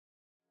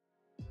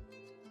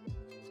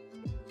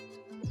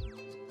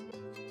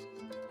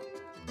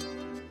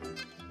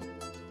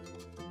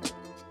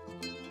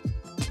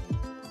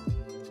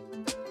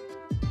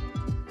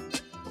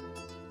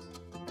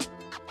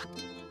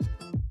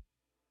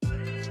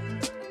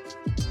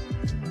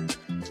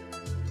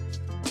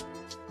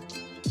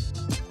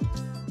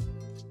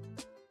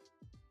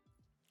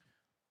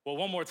Well,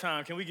 one more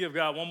time, can we give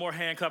God one more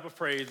hand clap of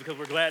praise because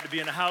we're glad to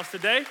be in the house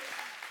today?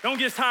 Don't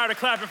get tired of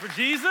clapping for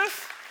Jesus.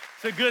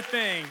 It's a good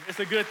thing. It's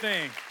a good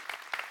thing.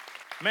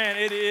 Man,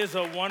 it is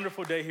a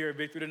wonderful day here at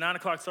Victory. The 9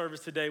 o'clock service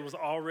today was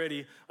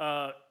already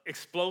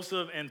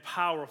explosive and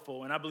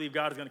powerful, and I believe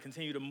God is going to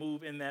continue to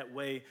move in that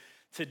way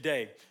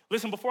today.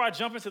 Listen, before I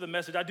jump into the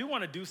message, I do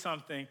want to do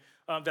something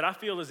that I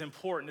feel is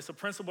important. It's a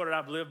principle that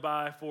I've lived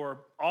by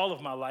for all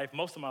of my life,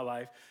 most of my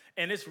life,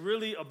 and it's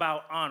really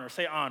about honor.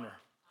 Say honor.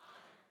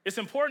 It's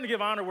important to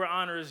give honor where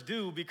honor is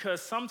due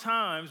because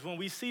sometimes when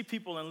we see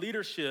people in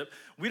leadership,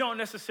 we don't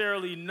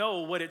necessarily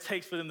know what it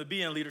takes for them to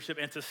be in leadership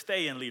and to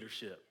stay in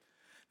leadership.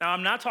 Now,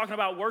 I'm not talking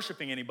about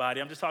worshiping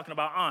anybody. I'm just talking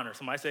about honor.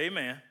 Somebody say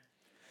amen.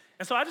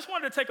 And so I just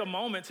wanted to take a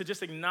moment to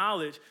just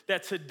acknowledge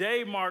that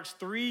today marks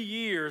 3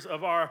 years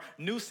of our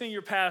new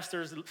senior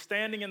pastors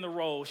standing in the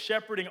role,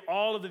 shepherding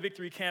all of the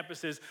Victory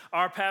campuses,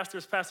 our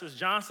pastors, Pastors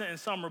Johnson and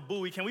Summer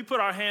Bowie. Can we put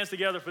our hands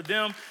together for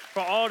them,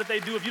 for all that they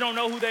do? If you don't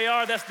know who they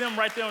are, that's them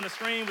right there on the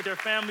screen with their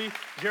family,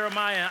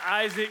 Jeremiah and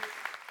Isaac.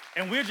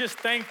 And we're just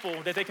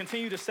thankful that they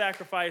continue to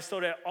sacrifice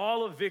so that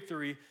all of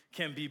Victory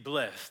can be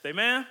blessed.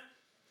 Amen?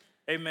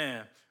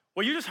 Amen.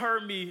 Well, you just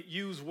heard me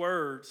use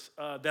words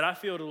that I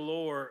feel the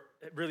Lord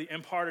really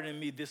imparted in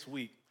me this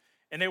week.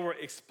 And they were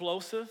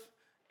explosive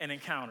and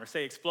encounter.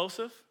 Say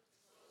explosive,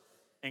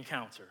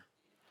 encounter.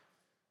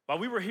 While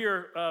we were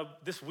here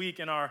this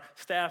week in our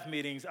staff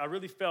meetings, I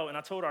really felt, and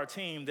I told our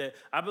team that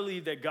I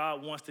believe that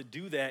God wants to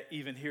do that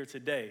even here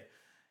today.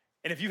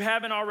 And if you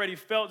haven't already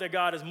felt that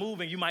God is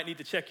moving, you might need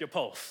to check your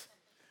pulse.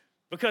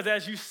 Because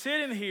as you sit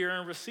in here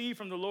and receive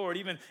from the Lord,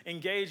 even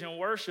engage in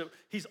worship,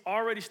 he's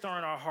already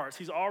stirring our hearts.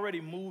 He's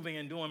already moving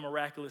and doing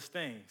miraculous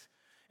things.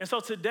 And so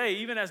today,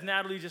 even as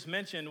Natalie just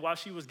mentioned while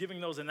she was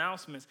giving those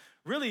announcements,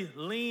 really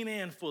lean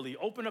in fully.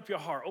 Open up your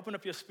heart, open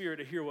up your spirit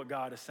to hear what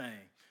God is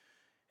saying.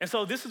 And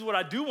so this is what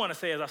I do want to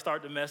say as I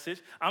start the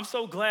message. I'm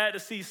so glad to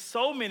see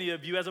so many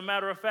of you. As a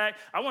matter of fact,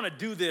 I want to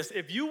do this.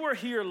 If you were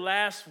here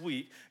last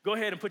week, go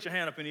ahead and put your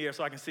hand up in the air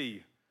so I can see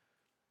you.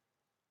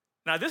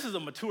 Now, this is a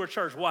mature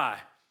church. Why?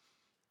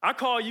 I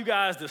call you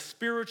guys the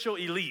spiritual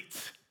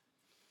elites.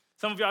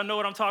 Some of y'all know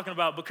what I'm talking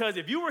about because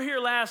if you were here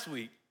last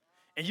week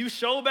and you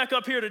show back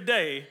up here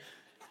today,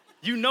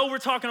 you know we're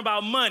talking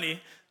about money,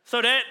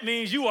 so that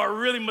means you are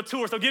really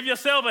mature. So give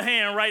yourself a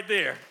hand right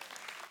there.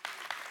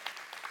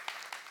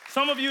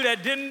 Some of you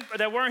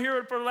that weren't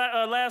here for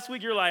last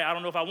week, you're like, I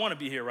don't know if I want to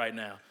be here right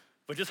now,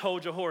 but just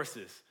hold your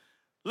horses.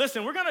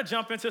 Listen, we're going to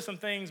jump into some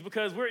things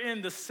because we're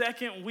in the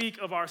second week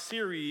of our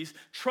series,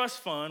 Trust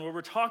Fund, where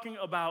we're talking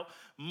about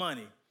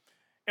money.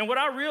 And what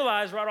I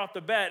realized right off the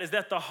bat is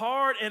that the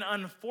hard and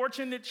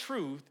unfortunate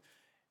truth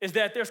is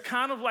that there's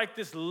kind of like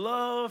this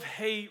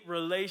love-hate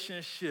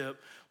relationship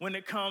when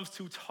it comes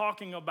to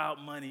talking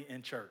about money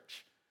in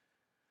church.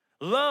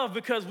 Love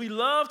because we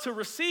love to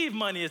receive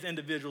money as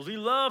individuals. We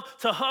love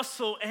to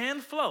hustle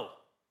and flow.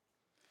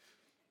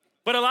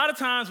 But a lot of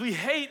times we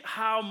hate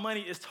how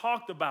money is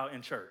talked about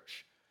in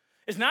church.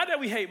 It's not that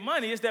we hate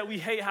money, it's that we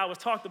hate how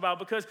it's talked about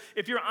because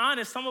if you're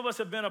honest, some of us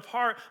have been a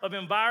part of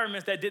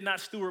environments that did not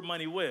steward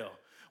money well.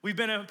 We've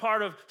been a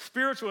part of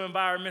spiritual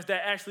environments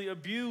that actually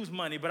abuse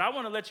money, but I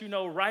want to let you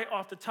know right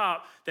off the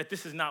top that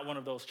this is not one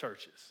of those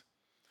churches.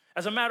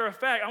 As a matter of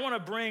fact, I want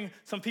to bring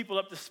some people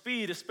up to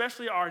speed,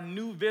 especially our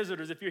new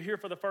visitors if you're here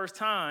for the first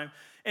time,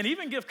 and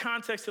even give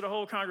context to the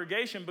whole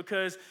congregation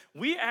because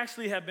we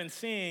actually have been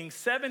seeing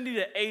 70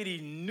 to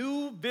 80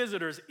 new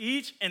visitors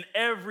each and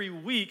every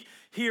week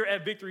here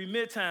at Victory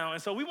Midtown.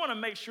 And so we want to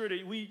make sure that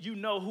you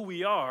know who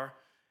we are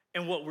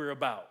and what we're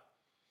about.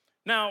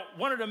 Now,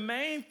 one of the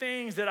main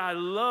things that I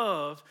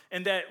love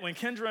and that when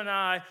Kendra and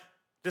I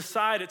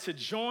decided to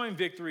join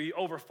Victory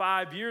over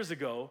 5 years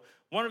ago,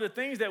 one of the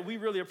things that we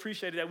really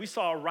appreciated that we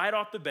saw right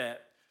off the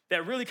bat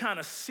that really kind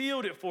of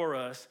sealed it for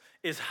us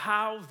is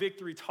how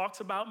Victory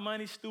talks about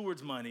money,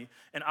 stewards money,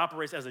 and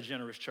operates as a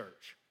generous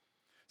church.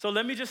 So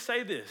let me just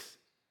say this.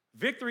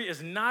 Victory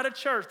is not a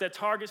church that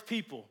targets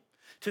people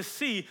to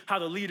see how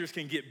the leaders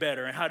can get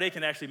better and how they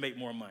can actually make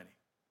more money.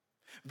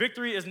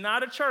 Victory is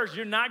not a church.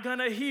 You're not going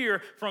to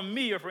hear from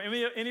me or from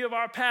any of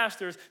our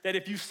pastors that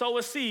if you sow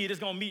a seed,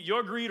 it's going to meet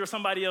your greed or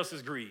somebody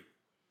else's greed.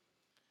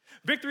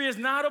 Victory is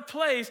not a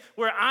place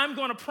where I'm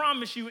going to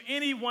promise you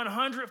any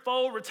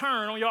 100-fold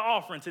return on your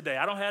offering today.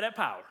 I don't have that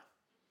power.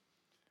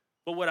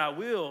 But what I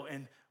will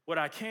and what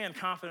I can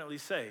confidently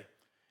say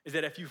is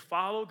that if you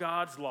follow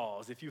God's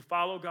laws, if you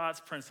follow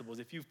God's principles,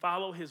 if you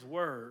follow his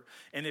word,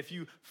 and if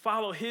you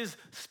follow his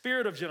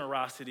spirit of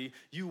generosity,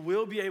 you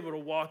will be able to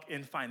walk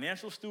in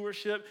financial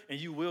stewardship and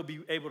you will be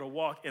able to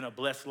walk in a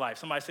blessed life.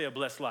 Somebody say a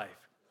blessed life.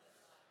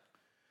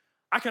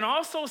 I can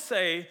also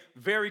say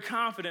very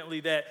confidently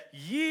that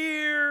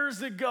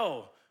years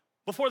ago,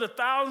 before the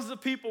thousands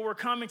of people were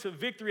coming to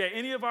Victory at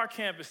any of our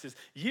campuses,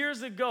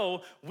 years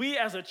ago, we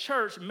as a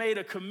church made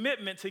a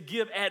commitment to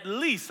give at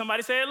least,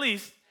 somebody say at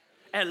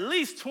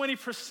least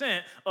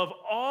 20% of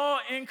all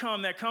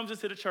income that comes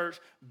into the church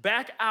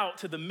back out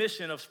to the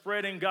mission of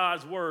spreading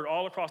God's word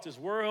all across this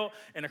world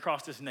and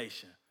across this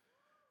nation.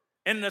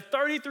 In the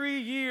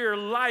 33-year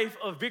life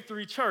of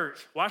Victory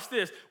Church, watch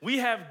this, we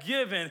have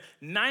given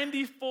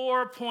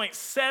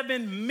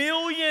 $94.7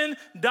 million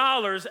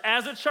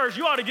as a church.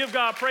 You ought to give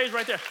God praise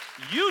right there.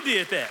 You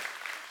did that.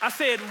 I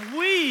said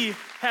we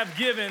have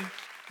given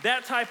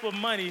that type of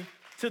money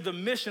to the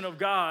mission of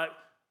God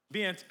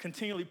being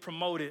continually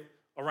promoted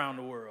around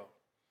the world.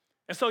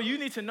 And so you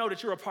need to know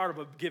that you're a part of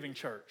a giving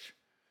church.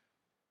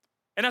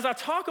 And as I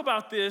talk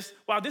about this,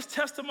 while this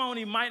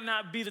testimony might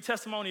not be the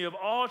testimony of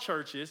all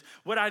churches,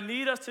 what I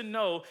need us to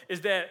know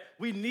is that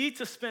we need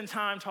to spend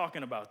time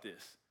talking about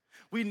this.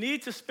 We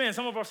need to spend,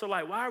 some of us are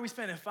like, why are we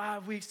spending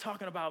 5 weeks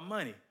talking about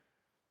money?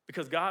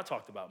 Because God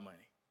talked about money.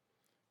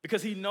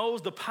 Because he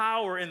knows the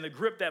power and the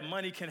grip that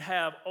money can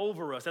have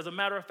over us. As a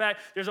matter of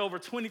fact, there's over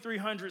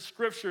 2,300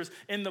 scriptures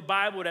in the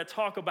Bible that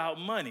talk about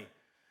money.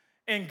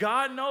 And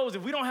God knows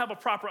if we don't have a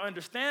proper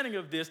understanding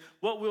of this,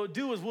 what we'll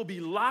do is we'll be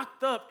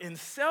locked up in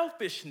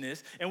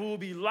selfishness, and we will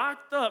be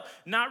locked up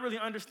not really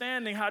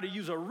understanding how to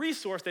use a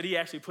resource that he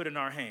actually put in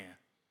our hand.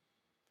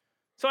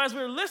 So as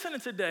we're listening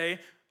today,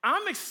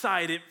 I'm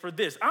excited for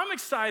this. I'm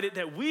excited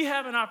that we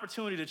have an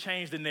opportunity to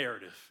change the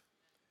narrative.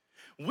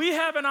 We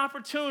have an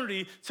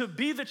opportunity to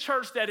be the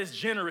church that is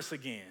generous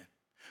again.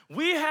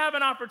 We have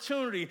an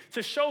opportunity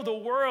to show the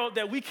world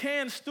that we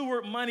can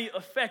steward money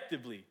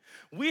effectively.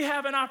 We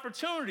have an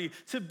opportunity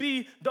to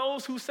be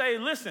those who say,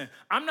 listen,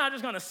 I'm not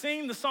just gonna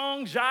sing the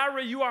song,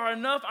 Jireh, you are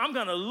enough. I'm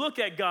gonna look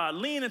at God,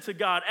 lean into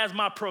God as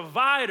my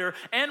provider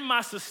and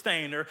my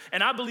sustainer.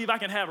 And I believe I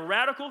can have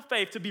radical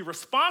faith to be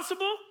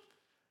responsible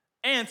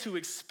and to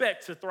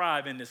expect to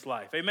thrive in this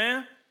life,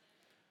 amen?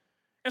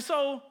 And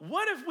so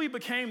what if we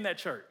became that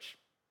church?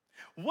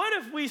 What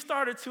if we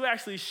started to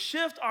actually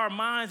shift our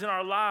minds and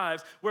our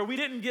lives where we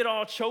didn't get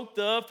all choked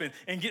up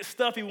and get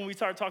stuffy when we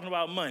started talking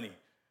about money,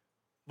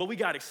 but we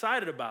got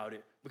excited about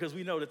it because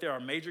we know that there are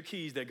major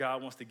keys that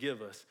God wants to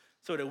give us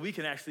so that we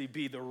can actually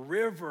be the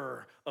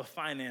river of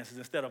finances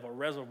instead of a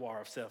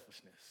reservoir of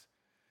selfishness.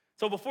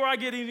 So before I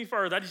get any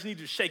further, I just need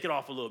you to shake it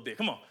off a little bit.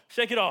 Come on,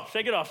 shake it off,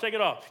 shake it off, shake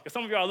it off. Because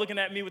some of y'all are looking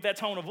at me with that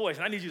tone of voice,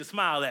 and I need you to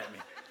smile at me.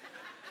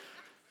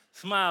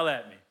 Smile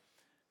at me.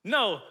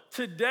 No,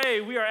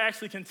 today we are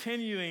actually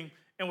continuing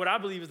in what I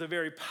believe is a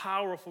very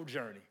powerful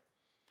journey.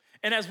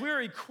 And as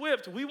we're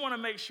equipped, we want to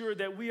make sure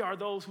that we are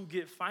those who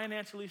get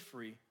financially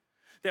free,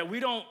 that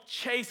we don't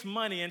chase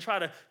money and try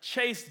to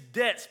chase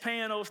debts,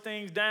 paying those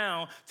things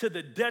down to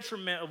the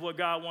detriment of what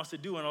God wants to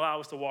do and allow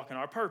us to walk in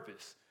our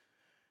purpose.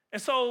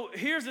 And so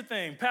here's the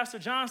thing. Pastor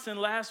Johnson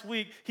last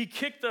week, he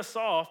kicked us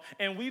off,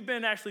 and we've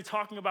been actually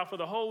talking about for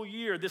the whole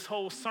year this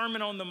whole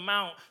Sermon on the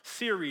Mount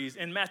series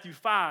in Matthew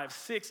 5,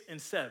 6,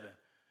 and 7.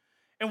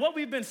 And what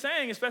we've been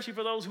saying, especially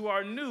for those who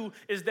are new,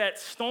 is that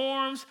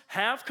storms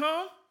have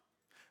come,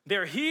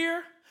 they're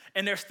here,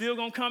 and they're still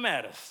gonna come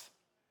at us.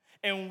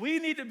 And we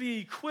need to be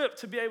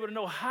equipped to be able to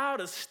know how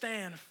to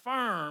stand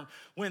firm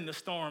when the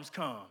storms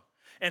come.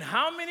 And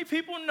how many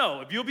people know,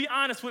 if you'll be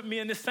honest with me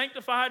in this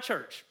sanctified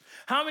church,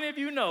 how many of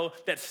you know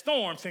that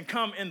storms can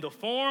come in the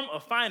form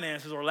of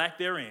finances or lack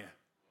therein?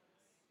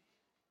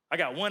 I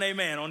got one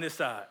amen on this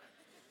side.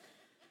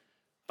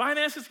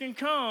 Finances can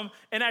come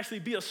and actually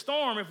be a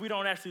storm if we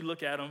don't actually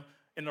look at them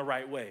in the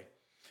right way.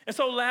 And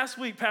so last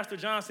week, Pastor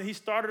Johnson, he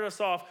started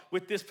us off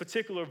with this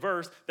particular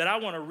verse that I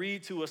want to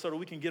read to us so that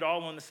we can get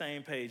all on the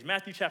same page.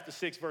 Matthew chapter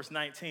 6, verse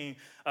 19.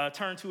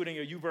 Turn to it in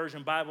your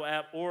YouVersion Bible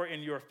app or in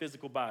your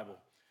physical Bible.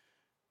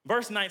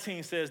 Verse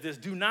 19 says this: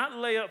 do not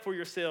lay up for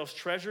yourselves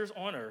treasures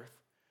on earth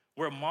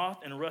where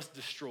moth and rust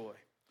destroy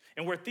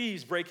and where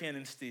thieves break in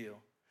and steal.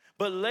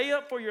 But lay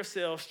up for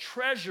yourselves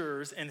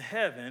treasures in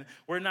heaven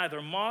where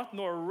neither moth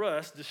nor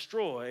rust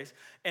destroys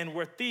and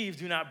where thieves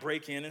do not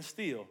break in and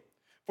steal.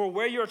 For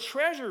where your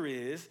treasure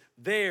is,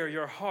 there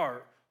your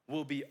heart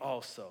will be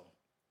also.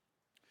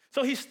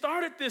 So he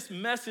started this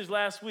message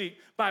last week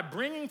by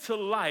bringing to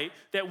light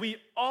that we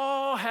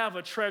all have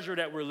a treasure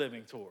that we're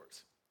living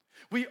towards.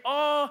 We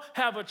all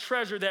have a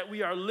treasure that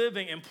we are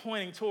living and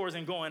pointing towards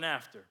and going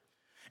after.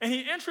 And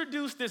he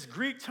introduced this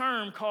Greek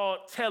term called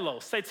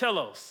telos. Say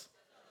telos.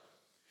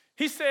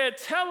 He said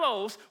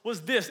telos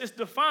was this. It's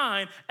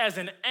defined as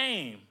an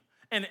aim,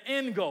 an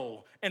end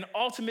goal, an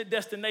ultimate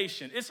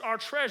destination. It's our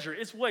treasure.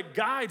 It's what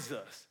guides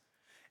us.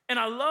 And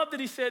I love that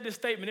he said this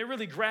statement. It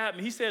really grabbed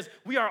me. He says,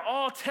 we are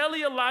all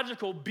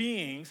teleological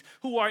beings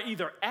who are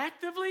either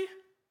actively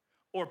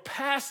or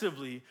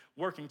passively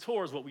working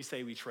towards what we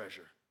say we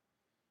treasure.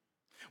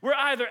 We're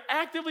either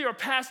actively or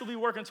passively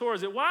working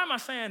towards it. Why am I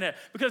saying that?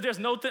 Because there's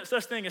no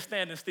such thing as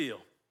standing still.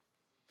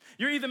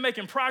 You're either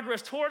making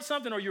progress towards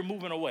something or you're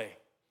moving away.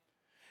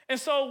 And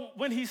so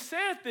when he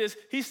said this,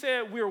 he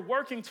said we're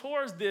working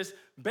towards this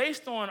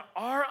based on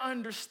our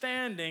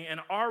understanding and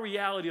our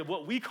reality of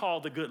what we call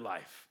the good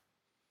life.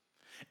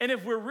 And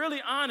if we're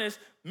really honest,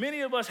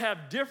 many of us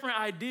have different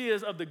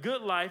ideas of the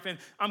good life, and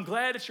I'm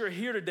glad that you're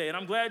here today, and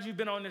I'm glad you've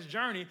been on this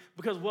journey,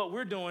 because what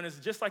we're doing is,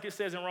 just like it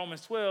says in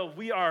Romans 12,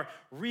 we are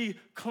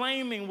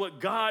reclaiming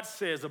what God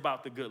says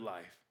about the good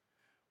life.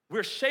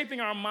 We're shaping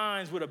our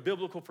minds with a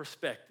biblical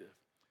perspective.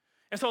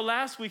 And so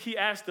last week he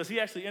asked us, he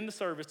actually in the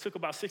service took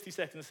about 60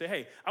 seconds and said,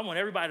 hey, I want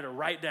everybody to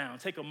write down,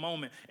 take a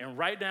moment and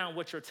write down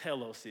what your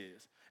telos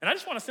is. And I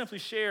just want to simply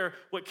share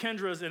what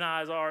Kendra's and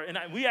I's are. And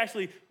we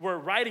actually were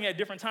writing at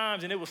different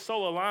times and it was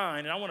so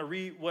aligned. And I want to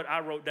read what I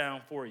wrote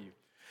down for you.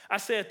 I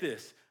said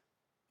this,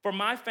 for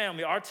my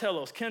family, our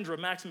telos, Kendra,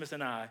 Maximus,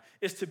 and I,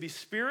 is to be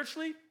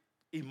spiritually,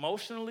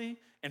 emotionally,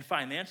 and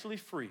financially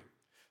free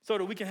so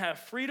that we can have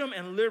freedom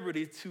and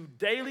liberty to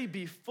daily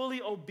be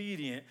fully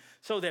obedient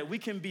so that we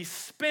can be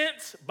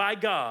spent by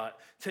God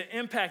to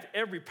impact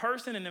every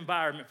person and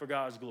environment for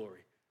God's glory.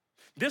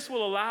 This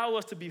will allow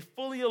us to be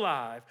fully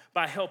alive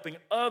by helping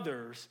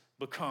others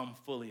become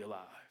fully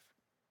alive.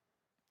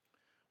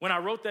 When I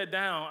wrote that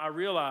down, I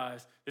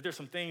realized that there's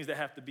some things that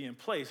have to be in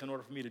place in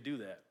order for me to do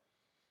that.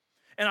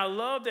 And I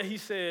love that he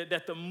said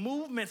that the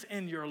movements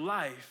in your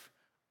life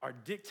are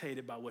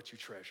dictated by what you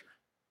treasure.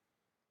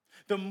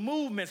 The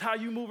movements, how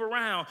you move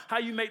around, how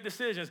you make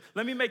decisions.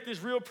 Let me make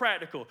this real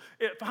practical.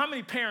 How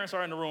many parents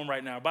are in the room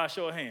right now? By a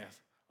show of hands.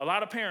 A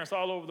lot of parents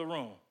all over the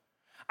room.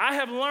 I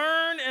have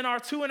learned in our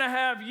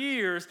 2.5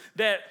 years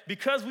that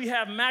because we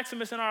have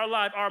Maximus in our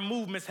life, our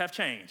movements have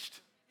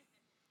changed.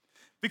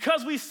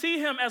 Because we see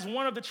him as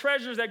one of the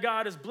treasures that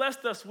God has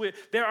blessed us with,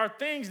 there are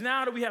things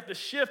now that we have to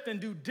shift and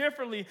do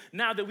differently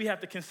now that we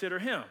have to consider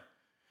him.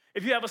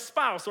 If you have a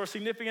spouse or a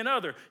significant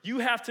other, you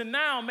have to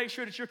now make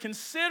sure that you're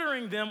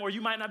considering them or you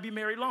might not be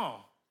married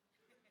long.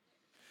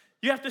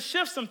 You have to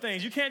shift some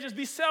things. You can't just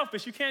be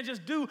selfish. You can't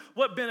just do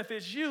what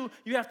benefits you.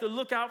 You have to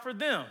look out for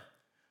them.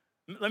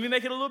 Let me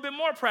make it a little bit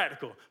more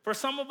practical. For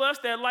some of us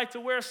that like to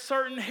wear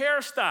certain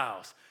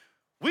hairstyles,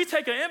 we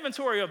take an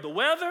inventory of the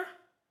weather.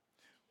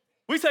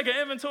 We take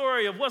an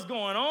inventory of what's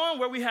going on,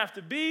 where we have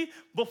to be,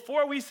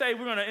 before we say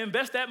we're going to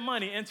invest that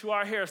money into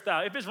our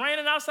hairstyle. If it's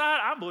raining outside,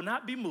 I will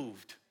not be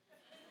moved.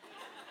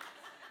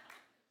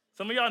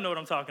 Some of y'all know what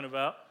I'm talking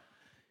about.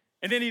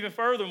 And then even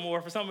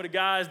furthermore, for some of the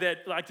guys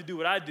that like to do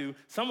what I do,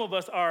 some of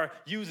us are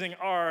using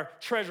our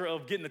treasure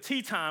of getting the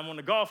tee time on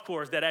the golf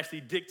course that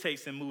actually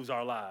dictates and moves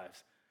our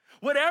lives.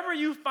 Whatever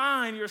you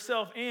find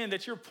yourself in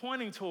that you're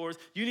pointing towards,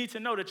 you need to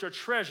know that your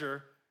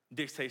treasure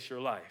dictates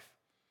your life.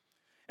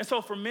 And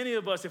so for many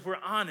of us, if we're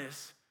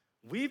honest,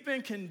 we've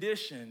been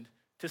conditioned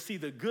to see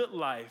the good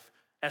life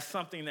as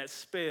something that's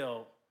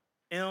spelled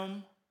M-O-R-E.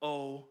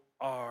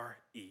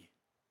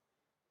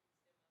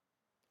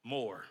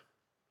 More.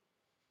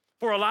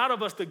 For a lot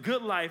of us, the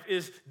good life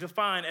is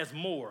defined as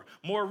more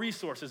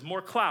resources,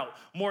 more clout,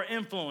 more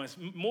influence,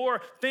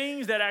 more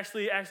things that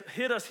actually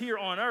hit us here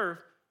on earth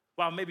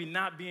while maybe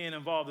not being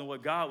involved in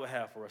what God would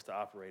have for us to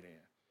operate in.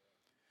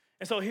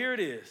 And so here it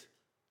is.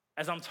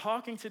 As I'm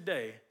talking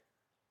today,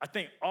 I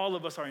think all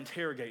of us are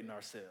interrogating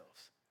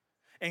ourselves.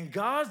 And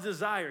God's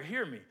desire,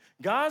 hear me,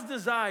 God's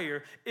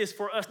desire is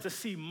for us to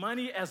see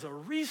money as a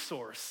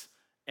resource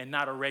and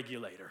not a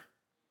regulator.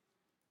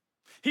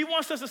 He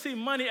wants us to see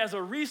money as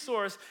a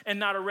resource and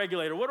not a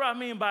regulator. What do I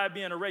mean by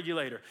being a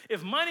regulator?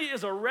 If money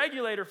is a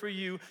regulator for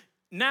you,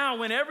 now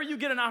whenever you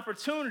get an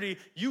opportunity,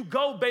 you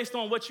go based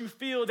on what you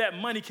feel that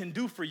money can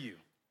do for you.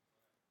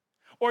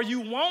 Or you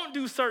won't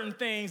do certain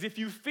things if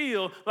you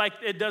feel like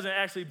it doesn't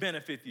actually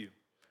benefit you.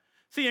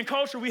 See, in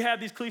culture, we have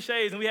these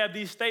cliches and we have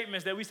these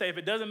statements that we say, if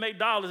it doesn't make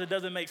dollars, it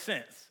doesn't make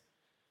sense.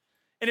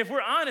 And if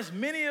we're honest,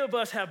 many of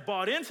us have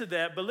bought into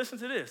that, but listen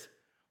to this.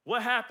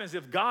 What happens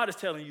if God is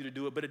telling you to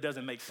do it, but it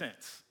doesn't make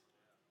sense?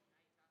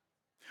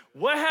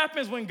 What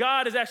happens when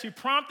God is actually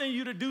prompting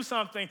you to do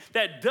something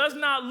that does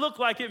not look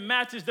like it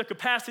matches the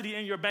capacity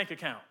in your bank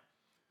account?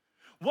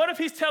 What if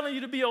he's telling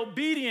you to be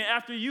obedient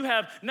after you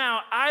have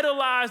now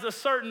idolized a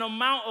certain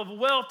amount of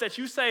wealth that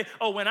you say,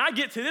 oh, when I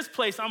get to this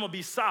place, I'm gonna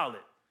be solid?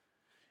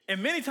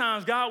 And many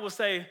times God will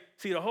say,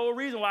 see, the whole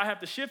reason why I have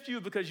to shift you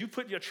is because you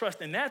put your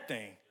trust in that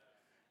thing.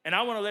 And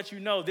I want to let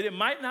you know that it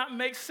might not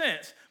make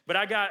sense, but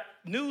I got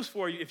news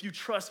for you. If you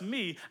trust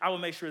me, I will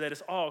make sure that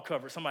it's all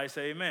covered. Somebody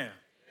say amen.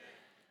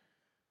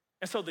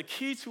 And so the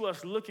key to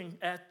us looking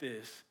at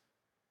this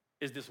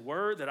is this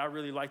word that I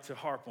really like to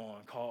harp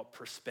on called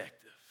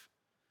perspective.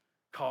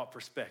 Called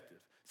perspective.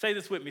 Say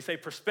this with me. Say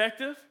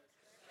perspective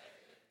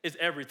is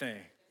everything.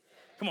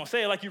 Come on,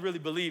 say it like you really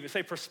believe it.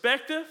 Say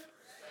perspective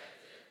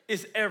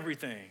is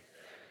everything.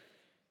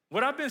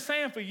 What I've been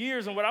saying for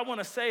years and what I want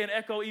to say and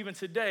echo even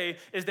today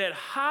is that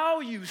how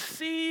you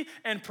see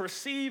and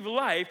perceive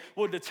life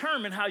will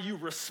determine how you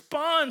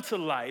respond to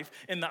life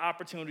and the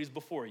opportunities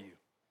before you.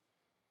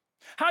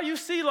 How you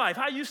see life,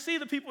 how you see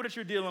the people that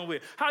you're dealing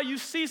with, how you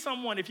see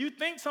someone. If you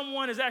think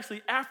someone is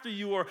actually after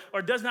you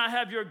or does not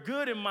have your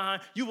good in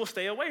mind, you will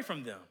stay away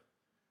from them.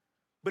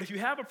 But if you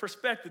have a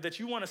perspective that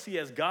you want to see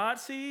as God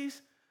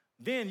sees,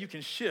 then you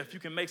can shift, you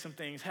can make some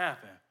things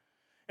happen.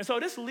 And so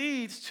this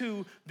leads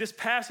to this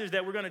passage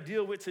that we're going to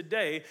deal with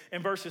today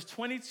in verses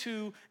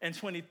 22 and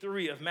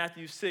 23 of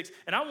Matthew 6.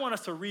 And I want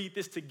us to read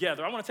this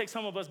together. I want to take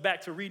some of us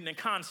back to reading in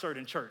concert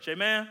in church.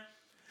 Amen?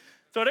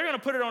 So they're going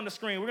to put it on the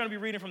screen. We're going to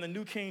be reading from the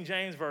New King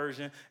James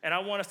Version. And I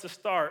want us to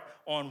start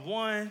on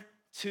 1,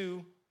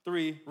 2,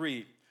 3,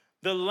 read.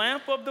 The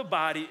lamp of the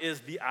body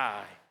is the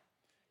eye.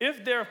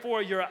 If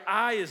therefore your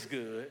eye is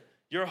good,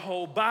 your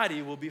whole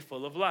body will be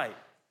full of light.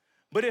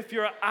 But if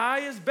your eye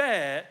is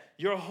bad,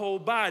 your whole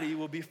body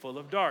will be full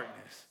of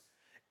darkness.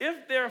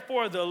 If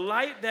therefore the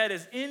light that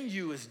is in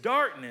you is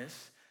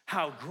darkness,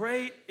 how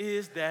great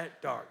is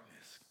that darkness?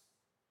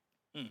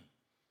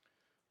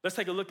 Let's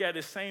take a look at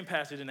this same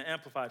passage in the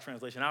Amplified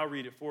translation. I'll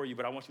read it for you,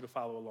 but I want you to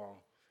follow along.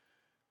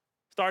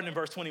 Starting in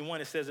verse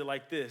 21, it says it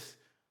like this.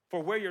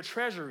 For where your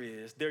treasure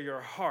is, there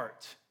your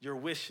heart, your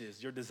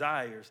wishes, your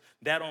desires,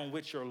 that on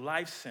which your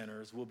life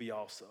centers will be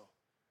also.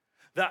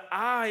 The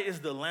eye is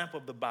the lamp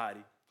of the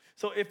body.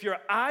 So if your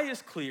eye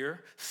is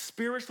clear,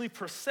 spiritually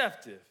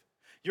perceptive,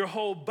 your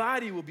whole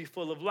body will be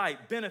full of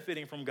light,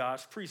 benefiting from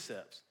God's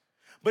precepts.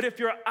 But if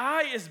your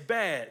eye is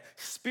bad,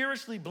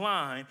 spiritually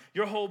blind,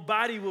 your whole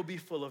body will be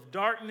full of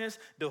darkness,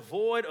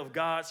 devoid of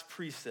God's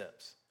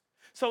precepts.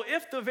 So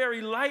if the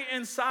very light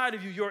inside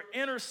of you, your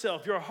inner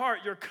self, your heart,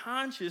 your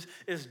conscience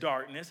is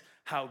darkness,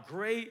 how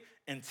great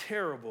and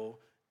terrible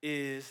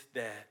is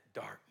that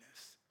darkness?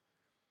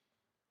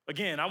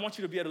 Again, I want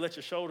you to be able to let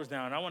your shoulders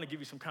down, and I want to give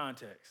you some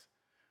context.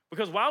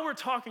 Because while we're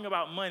talking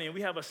about money, and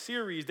we have a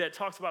series that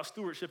talks about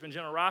stewardship and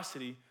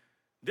generosity,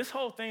 this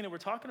whole thing that we're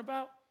talking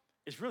about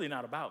is really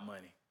not about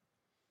money.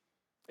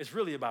 It's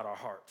really about our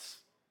hearts.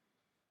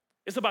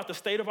 It's about the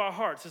state of our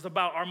hearts. It's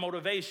about our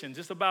motivations.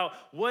 It's about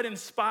what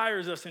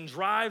inspires us and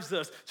drives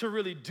us to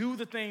really do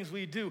the things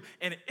we do.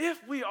 And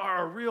if we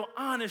are a real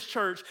honest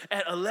church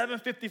at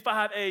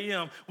 11:55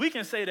 a.m., we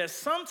can say that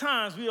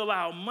sometimes we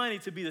allow money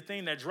to be the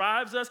thing that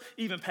drives us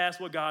even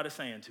past what God is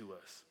saying to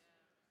us.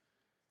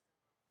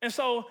 And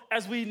so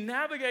as we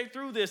navigate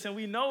through this and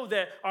we know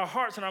that our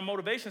hearts and our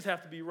motivations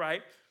have to be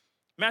right,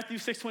 Matthew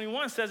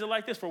 6:21 says it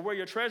like this, for where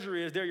your treasure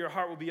is, there your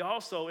heart will be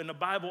also. And the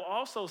Bible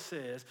also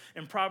says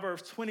in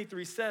Proverbs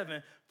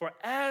 23:7, for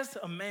as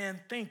a man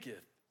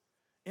thinketh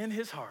in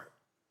his heart,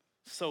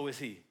 so is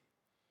he.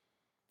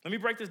 Let me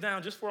break this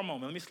down just for a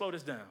moment. Let me slow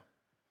this down.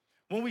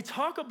 When we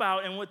talk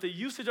about and what the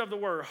usage of the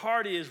word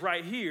heart is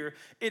right here,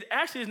 it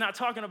actually is not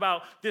talking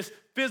about this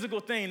physical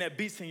thing that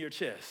beats in your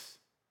chest.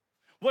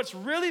 What's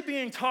really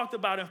being talked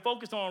about and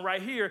focused on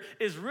right here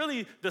is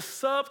really the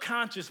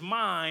subconscious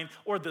mind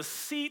or the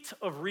seat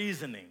of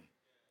reasoning.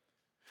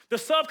 The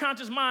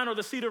subconscious mind or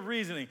the seat of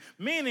reasoning,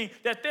 meaning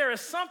that there is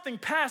something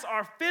past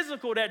our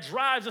physical that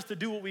drives us to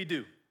do what we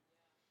do.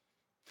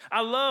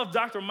 I love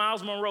Dr.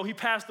 Miles Monroe. He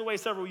passed away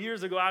several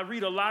years ago. I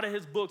read a lot of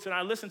his books and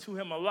I listen to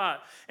him a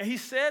lot. And he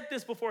said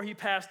this before he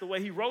passed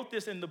away. He wrote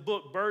this in the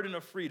book, Burden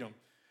of Freedom.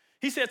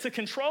 He said, to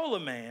control a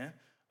man,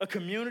 a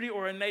community,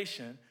 or a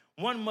nation,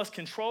 one must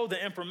control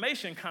the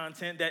information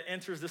content that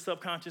enters the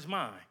subconscious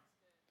mind.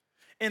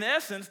 In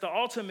essence, the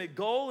ultimate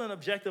goal and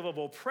objective of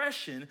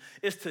oppression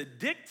is to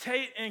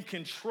dictate and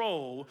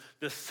control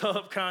the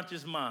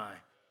subconscious mind.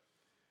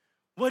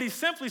 What he's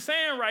simply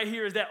saying right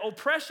here is that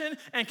oppression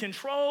and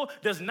control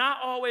does not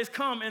always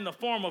come in the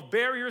form of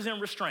barriers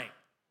and restraint.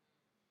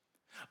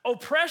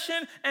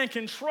 Oppression and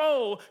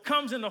control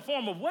comes in the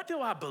form of, what do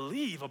I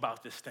believe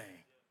about this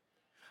thing?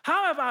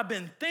 How have I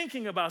been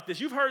thinking about this?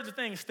 You've heard the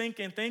things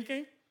thinking.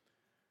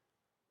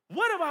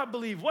 What have I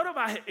believed? What have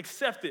I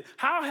accepted?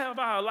 How have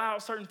I allowed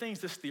certain things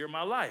to steer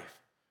my life?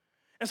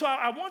 And so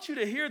I want you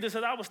to hear this.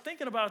 As I was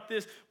thinking about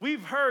this,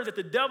 we've heard that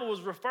the devil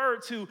was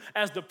referred to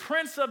as the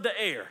prince of the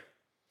air.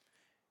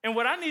 And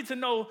what I need to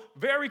know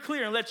very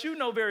clear and let you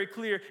know very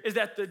clear is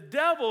that the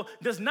devil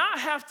does not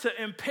have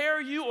to impair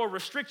you or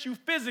restrict you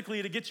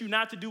physically to get you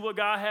not to do what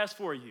God has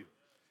for you.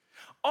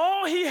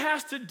 All he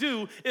has to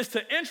do is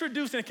to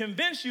introduce and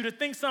convince you to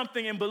think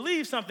something and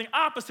believe something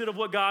opposite of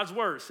what God's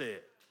word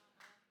said.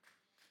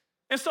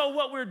 And so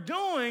what we're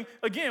doing,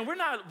 again, we're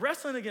not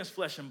wrestling against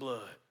flesh and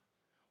blood.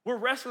 We're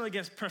wrestling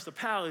against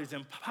principalities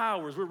and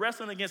powers. We're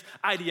wrestling against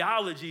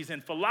ideologies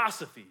and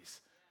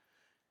philosophies.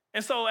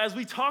 And so as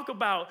we talk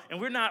about,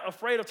 and we're not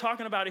afraid of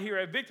talking about it here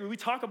at Victory, we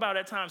talk about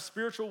at times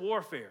spiritual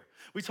warfare.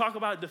 We talk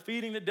about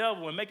defeating the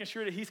devil and making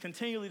sure that he's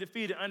continually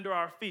defeated under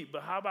our feet.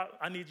 But how about,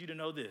 I need you to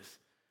know this.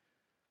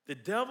 The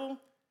devil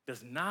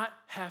does not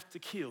have to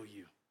kill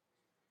you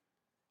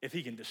if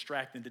he can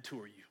distract and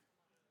detour you.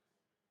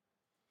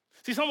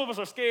 See, some of us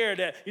are scared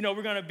that,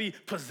 we're going to be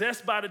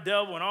possessed by the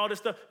devil and all this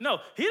stuff. No,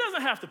 he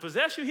doesn't have to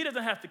possess you. He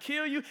doesn't have to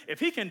kill you. If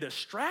he can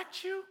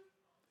distract you,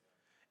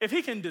 if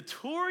he can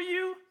detour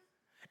you,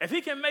 if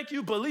he can make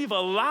you believe a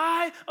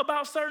lie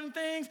about certain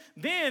things,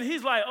 then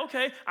he's like,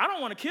 okay, I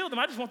don't want to kill them.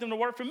 I just want them to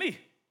work for me.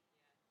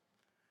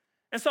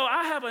 And so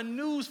I have a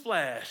news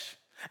flash,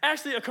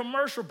 actually a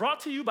commercial brought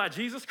to you by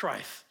Jesus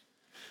Christ,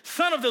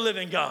 Son of the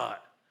living God.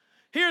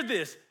 Hear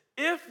this.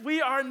 If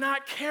we are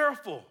not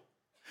careful,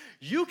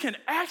 you can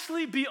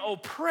actually be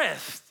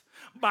oppressed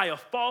by a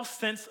false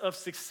sense of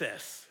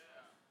success.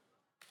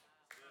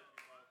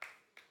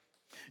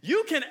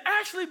 You can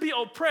actually be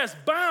oppressed,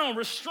 bound,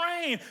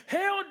 restrained,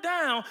 held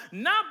down,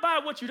 not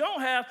by what you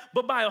don't have,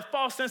 but by a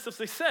false sense of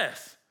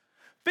success.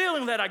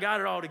 Feeling that I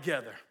got it all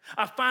together.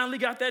 I finally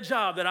got that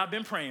job that I've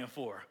been praying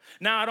for.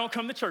 Now I don't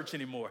come to church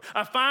anymore.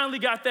 I finally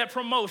got that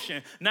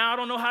promotion. Now I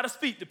don't know how to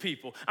speak to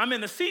people. I'm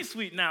in the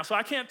C-suite now, so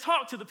I can't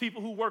talk to the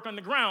people who work on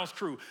the grounds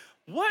crew.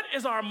 what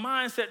is our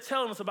mindset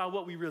telling us about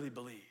what we really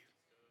believe?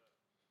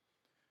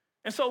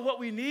 And so what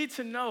we need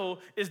to know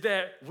is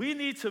that we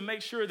need to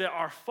make sure that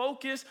our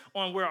focus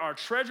on where our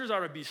treasures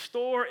are to be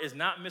stored is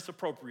not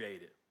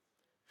misappropriated.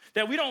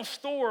 That we don't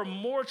store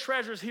more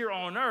treasures here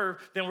on earth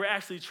than we're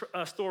actually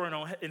storing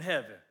in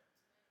heaven.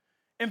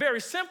 And very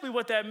simply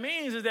what that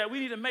means is that we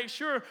need to make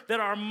sure that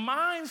our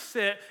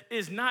mindset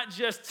is not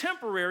just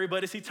temporary,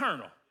 but it's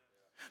eternal.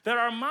 That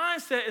our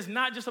mindset is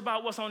not just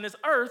about what's on this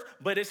earth,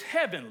 but it's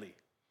heavenly.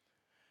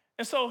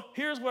 And so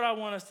here's what I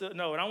want us to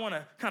know, and I want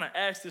to kind of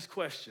ask this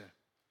question.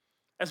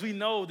 As we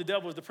know the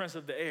devil is the prince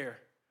of the air,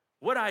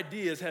 what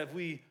ideas have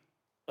we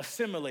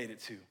assimilated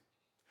to?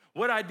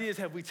 What ideas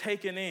have we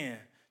taken in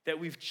that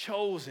we've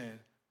chosen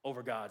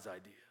over God's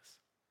ideas?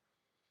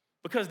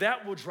 Because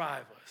that will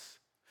drive us.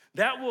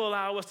 That will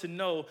allow us to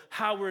know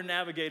how we're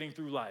navigating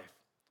through life.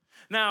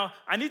 Now,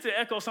 I need to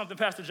echo something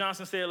Pastor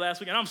Johnson said last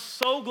week, and I'm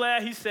so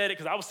glad he said it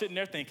because I was sitting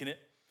there thinking it.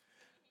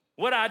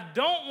 What I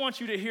don't want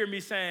you to hear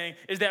me saying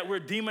is that we're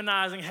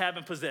demonizing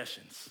having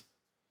possessions.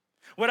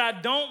 What I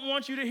don't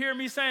want you to hear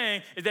me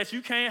saying is that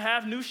you can't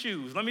have new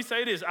shoes. Let me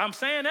say this. I'm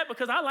saying that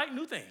because I like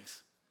new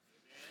things.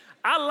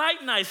 I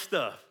like nice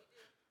stuff.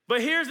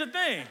 But here's the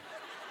thing.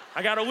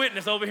 I got a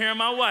witness over here, and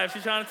my wife.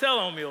 She's trying to tell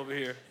on me over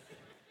here.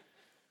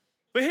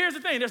 But here's the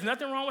thing. There's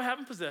nothing wrong with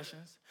having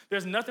possessions.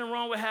 There's nothing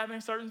wrong with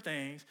having certain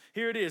things.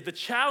 Here it is. The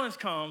challenge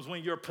comes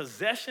when your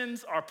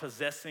possessions are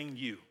possessing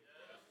you.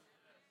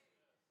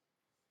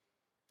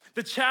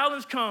 The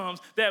challenge comes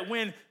that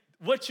when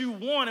what you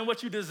want and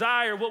what you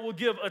desire, what will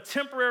give a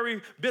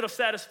temporary bit of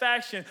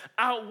satisfaction,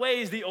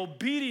 outweighs the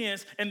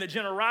obedience and the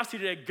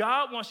generosity that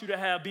God wants you to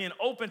have, being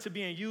open to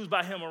being used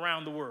by him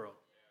around the world.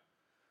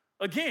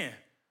 Again,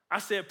 I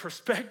said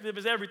perspective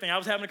is everything. I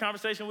was having a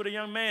conversation with a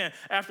young man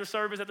after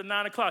service at the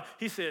 9 o'clock.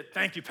 He said,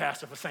 thank you,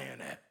 Pastor, for saying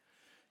that.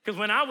 Because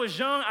when I was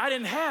young, I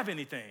didn't have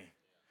anything.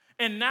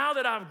 And now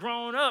that I've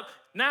grown up,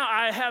 now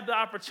I have the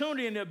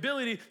opportunity and the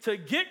ability to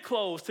get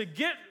clothes, to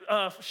get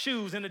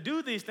shoes, and to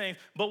do these things.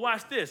 But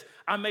watch this.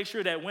 I make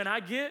sure that when I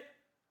give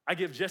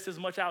just as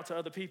much out to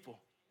other people.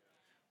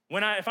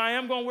 If I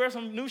am going to wear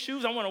some new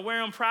shoes, I want to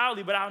wear them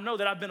proudly, but I'll know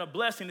that I've been a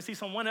blessing to see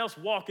someone else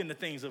walk in the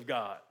things of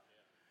God.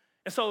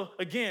 And so,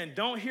 again,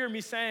 don't hear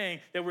me saying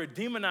that we're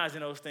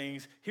demonizing those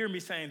things. Hear me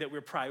saying that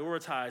we're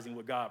prioritizing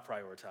what God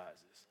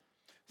prioritizes.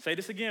 Say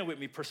this again with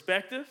me.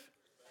 Perspective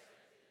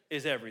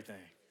is everything.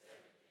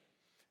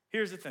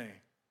 Here's the thing.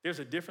 There's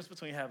a difference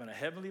between having a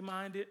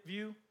heavenly-minded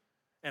view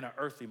and an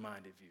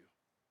earthly-minded view.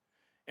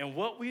 And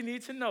what we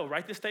need to know,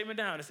 write this statement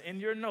down, it's in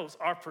your notes.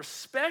 Our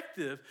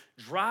perspective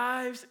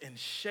drives and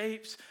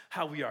shapes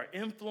how we are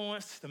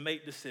influenced to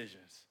make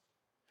decisions.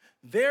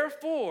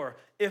 Therefore,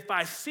 if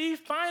I see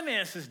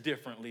finances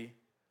differently,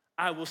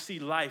 I will see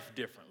life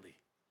differently.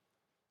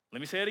 Let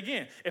me say it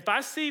again. If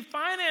I see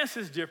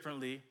finances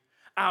differently,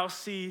 I'll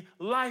see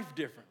life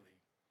differently.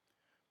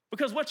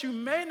 Because what you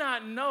may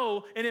not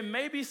know, and it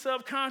may be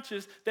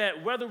subconscious,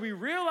 that whether we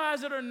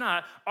realize it or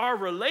not, our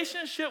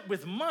relationship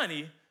with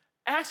money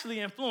actually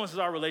influences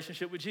our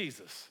relationship with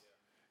Jesus.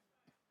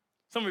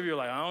 Some of you are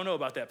like, I don't know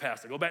about that,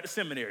 Pastor. Go back to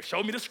seminary.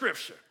 Show me the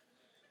scripture.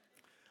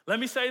 Let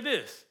me say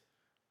this.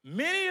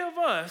 Many of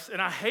us,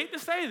 and I hate to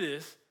say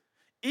this,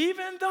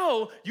 even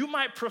though you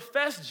might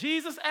profess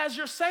Jesus as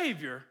your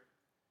Savior,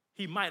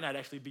 he might not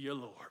actually be your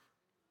Lord.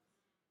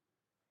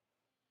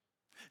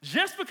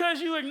 Just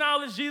because you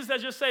acknowledge Jesus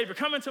as your Savior,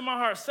 come into my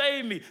heart,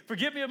 save me,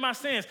 forgive me of my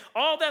sins,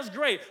 all that's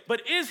great,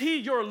 but is he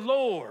your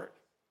Lord?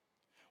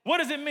 What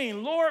does it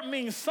mean? Lord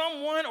means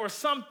someone or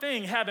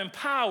something having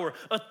power,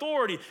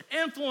 authority,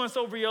 influence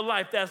over your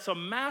life that's a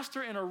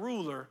master and a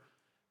ruler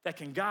that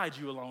can guide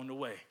you along the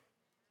way.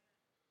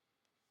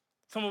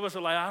 Some of us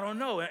are like, I don't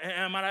know.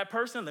 Am I that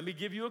person? Let me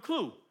give you a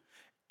clue.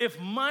 If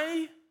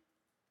money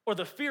or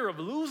the fear of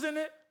losing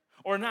it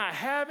or not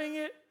having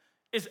it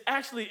is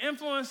actually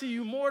influencing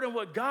you more than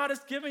what God has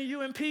given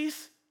you in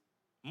peace,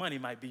 money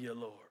might be your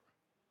Lord.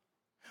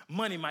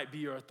 Money might be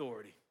your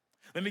authority.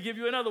 Let me give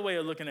you another way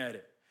of looking at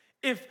it.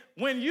 If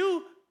when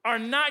you are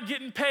not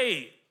getting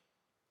paid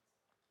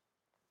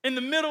in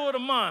the middle of the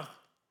month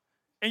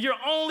and you're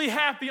only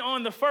happy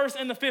on the 1st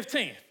and the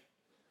 15th,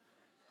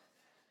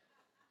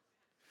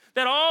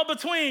 that all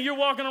between you're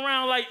walking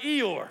around like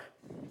Eeyore.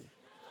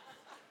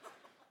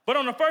 But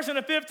on the 1st and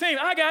the 15th,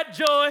 I got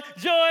joy,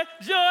 joy,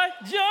 joy,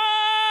 joy.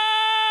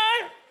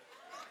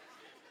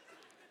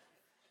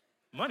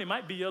 Money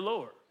might be your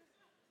Lord.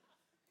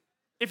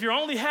 If you're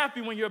only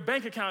happy when your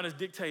bank account is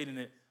dictating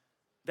it,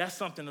 that's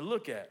something to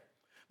look at.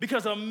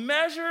 Because a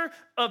measure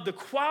of the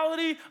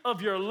quality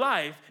of your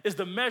life is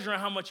the measure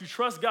of how much you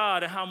trust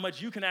God and how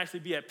much you can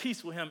actually be at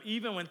peace with him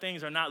even when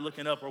things are not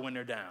looking up or when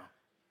they're down.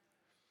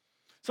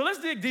 So let's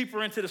dig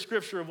deeper into the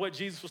scripture of what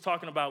Jesus was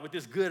talking about with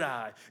this good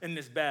eye and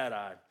this bad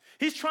eye.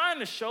 He's trying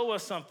to show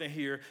us something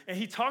here, and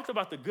he talked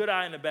about the good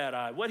eye and the bad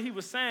eye. What he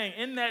was saying,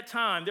 in that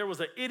time, there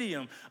was an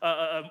idiom,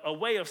 a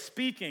way of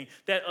speaking,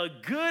 that a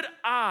good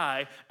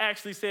eye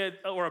actually said,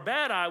 or a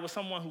bad eye was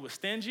someone who was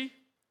stingy,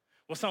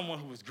 was someone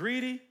who was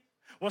greedy,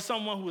 was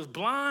someone who was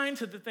blind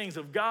to the things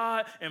of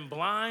God and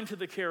blind to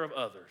the care of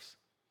others.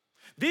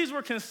 These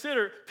were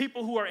considered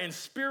people who are in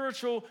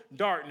spiritual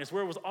darkness,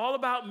 where it was all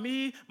about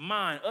me,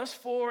 mine, us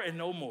four, and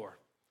no more.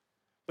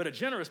 But a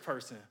generous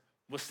person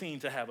was seen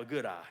to have a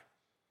good eye.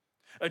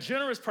 A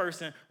generous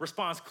person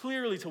responds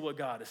clearly to what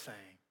God is saying.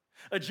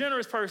 A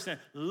generous person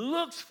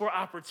looks for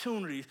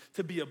opportunities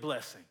to be a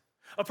blessing.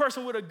 A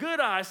person with a good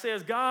eye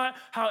says, God,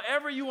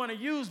 however you want to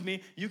use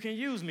me, you can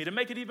use me. To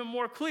make it even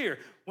more clear,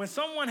 when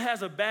someone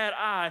has a bad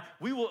eye,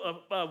 we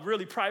will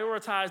really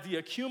prioritize the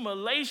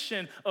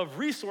accumulation of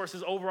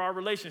resources over our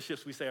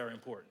relationships we say are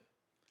important.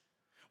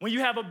 When you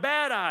have a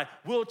bad eye,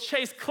 we'll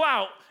chase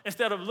clout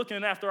instead of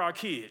looking after our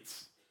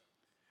kids.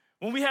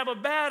 When we have a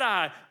bad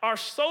eye, our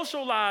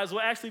social lives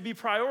will actually be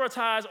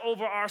prioritized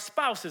over our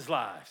spouse's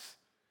lives.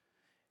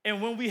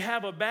 And when we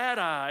have a bad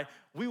eye,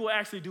 we will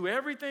actually do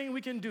everything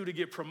we can do to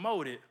get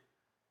promoted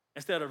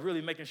instead of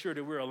really making sure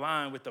that we're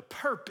aligned with the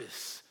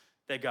purpose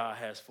that God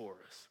has for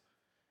us.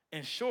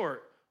 In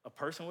short, a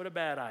person with a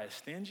bad eye is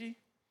stingy,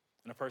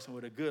 and a person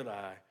with a good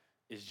eye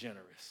is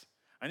generous.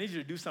 I need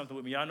you to do something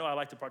with me. Y'all know I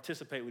like to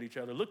participate with each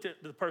other. Look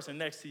at the person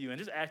next to you and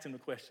just ask them the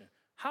question,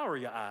 how are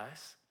your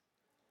eyes?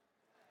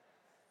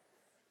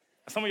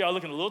 Some of y'all are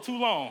looking a little too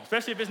long,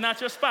 especially if it's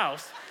not your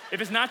spouse.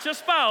 If it's not your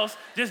spouse,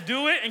 just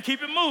do it and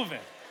keep it moving.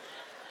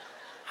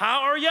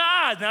 How are your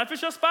eyes? Now, if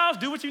it's your spouse,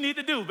 do what you need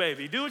to do,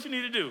 baby. Do what you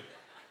need to do.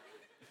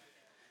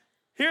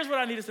 Here's what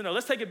I need us to know.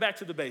 Let's take it back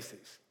to the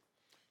basics.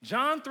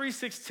 John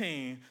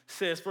 3:16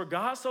 says, for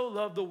God so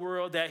loved the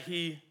world that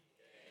he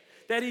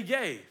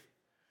gave.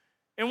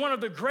 And one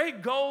of the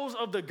great goals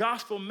of the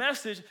gospel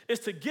message is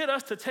to get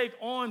us to take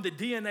on the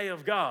DNA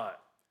of God.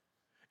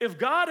 If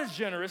God is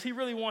generous, he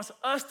really wants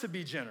us to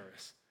be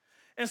generous.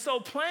 And so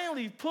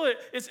plainly put,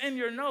 it's in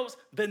your notes,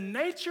 the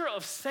nature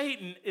of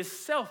Satan is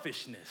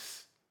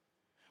selfishness,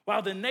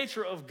 while the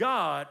nature of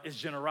God is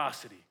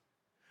generosity.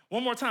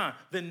 One more time,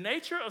 the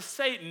nature of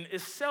Satan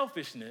is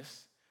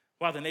selfishness,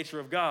 while the nature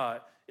of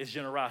God is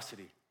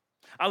generosity.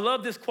 I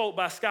love this quote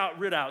by Scott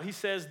Ridout. He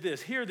says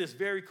this, hear this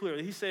very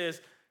clearly. He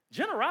says,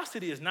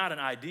 generosity is not an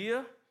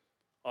idea,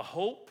 a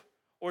hope,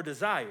 or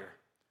desire.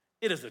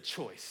 It is a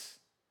choice.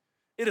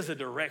 It is a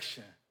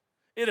direction.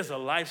 It is a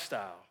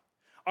lifestyle.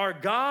 Our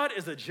God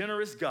is a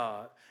generous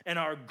God, and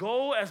our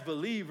goal as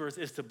believers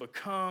is to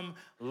become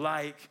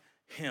like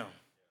him.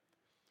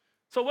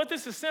 So what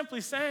this is simply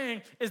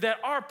saying is that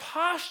our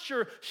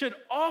posture should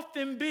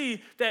often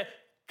be that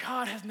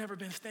God has never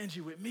been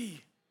stingy with me,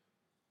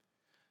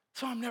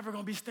 so I'm never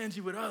gonna be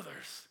stingy with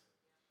others.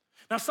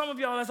 Now, some of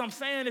y'all, as I'm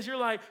saying this, you're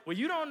like, well,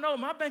 you don't know,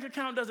 my bank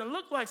account doesn't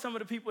look like some of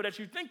the people that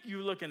you think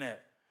you're looking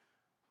at.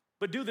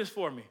 But do this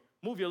for me.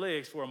 Move your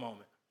legs for a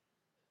moment.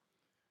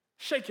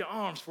 Shake your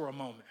arms for a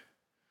moment.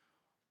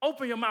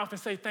 Open your mouth and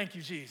say, thank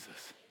you,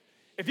 Jesus.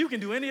 If you can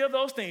do any of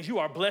those things, you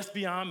are blessed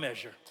beyond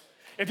measure.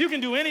 If you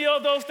can do any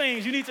of those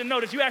things, you need to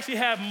know that you actually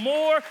have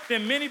more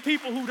than many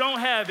people who don't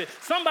have it.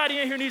 Somebody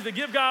in here needs to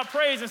give God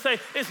praise and say,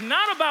 it's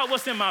not about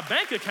what's in my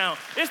bank account.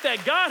 It's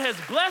that God has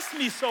blessed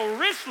me so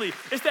richly.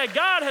 It's that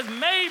God has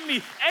made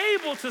me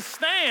able to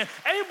stand,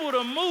 able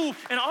to move.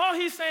 And all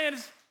he's saying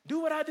is, do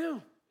what I do.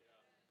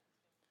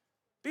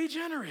 Be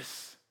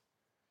generous.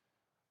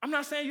 I'm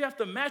not saying you have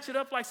to match it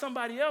up like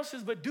somebody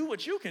else's, but do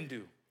what you can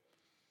do.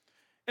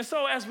 And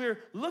so as we're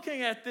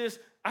looking at this,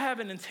 I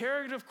have an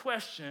interrogative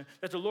question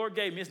that the Lord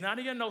gave me. It's not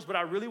in your notes, but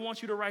I really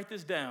want you to write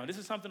this down. This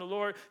is something the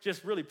Lord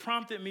just really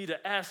prompted me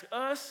to ask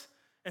us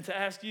and to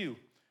ask you.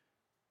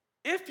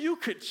 If you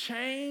could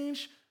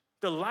change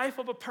the life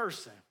of a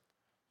person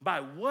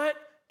by what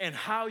and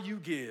how you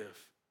give,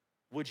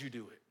 would you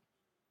do it?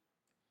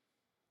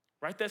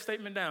 Write that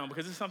statement down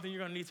because it's something you're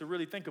going to need to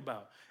really think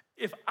about.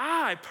 If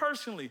I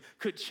personally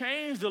could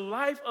change the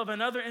life of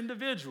another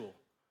individual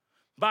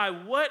by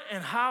what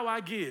and how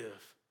I give,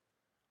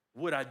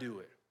 would I do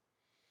it?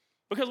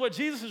 Because what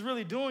Jesus is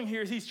really doing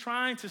here is he's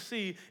trying to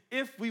see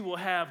if we will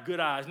have good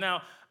eyes.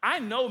 Now, I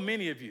know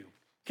many of you.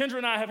 Kendra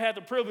and I have had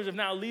the privilege of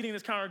now leading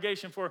this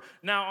congregation for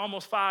now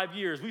almost 5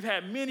 years. We've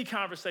had many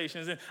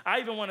conversations, and I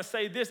even want to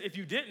say this, if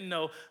you didn't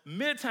know,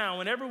 Midtown,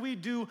 whenever we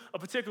do a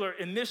particular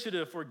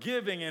initiative for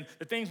giving and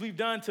the things we've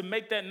done to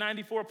make that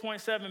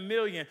 $94.7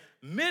 million,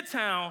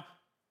 Midtown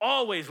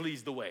always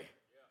leads the way.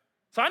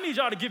 So I need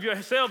y'all to give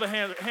yourself a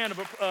hand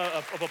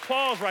of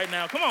applause right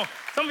now. Come on.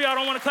 Some of y'all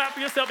don't want to clap for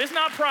yourself. It's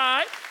not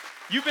pride.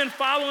 You've been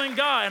following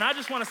God, and I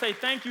just want to say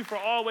thank you for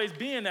always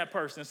being that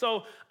person.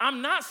 So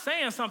I'm not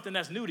saying something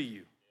that's new to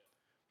you,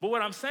 but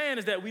what I'm saying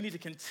is that we need to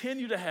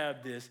continue to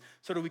have this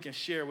so that we can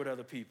share with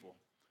other people.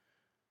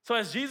 So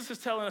as Jesus is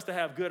telling us to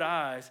have good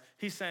eyes,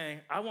 he's saying,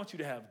 I want you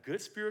to have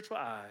good spiritual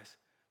eyes,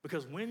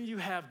 because when you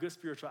have good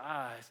spiritual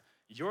eyes,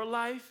 your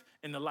life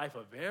and the life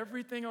of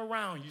everything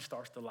around you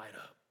starts to light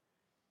up.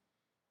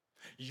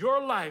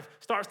 Your life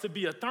starts to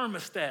be a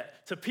thermostat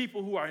to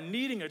people who are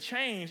needing a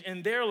change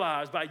in their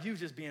lives by you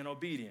just being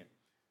obedient.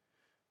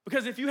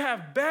 Because if you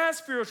have bad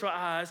spiritual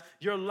eyes,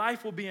 your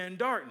life will be in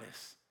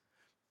darkness.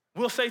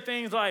 We'll say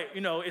things like,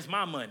 it's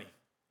my money.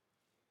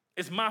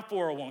 It's my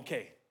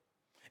 401k.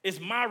 It's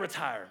my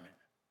retirement.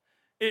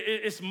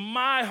 It's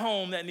my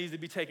home that needs to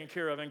be taken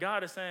care of. And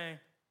God is saying,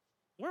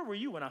 where were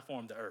you when I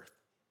formed the earth?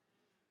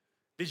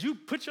 Did you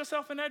put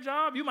yourself in that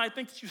job? You might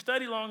think that you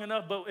studied long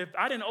enough, but if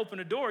I didn't open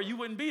the door, you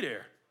wouldn't be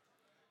there.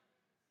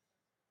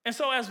 And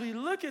so as we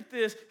look at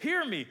this,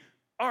 hear me,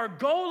 our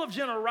goal of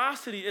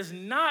generosity is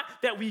not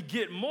that we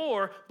get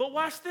more, but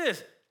watch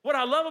this. What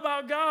I love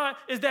about God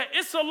is that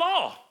it's a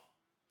law.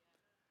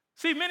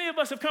 See, many of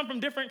us have come from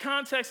different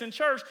contexts in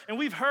church, and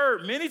we've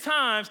heard many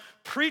times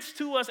preached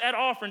to us at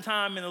offering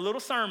time in a little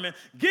sermon,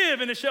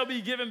 give and it shall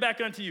be given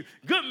back unto you.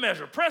 Good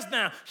measure, pressed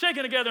down,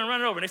 shaking together and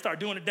running over, and they start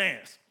doing the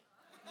dance.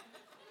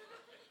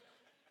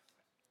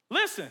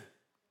 Listen,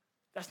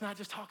 that's not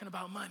just talking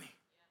about money.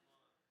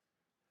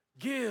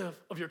 Give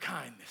of your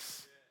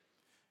kindness.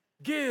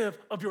 Give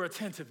of your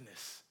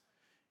attentiveness.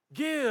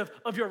 Give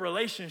of your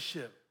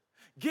relationship.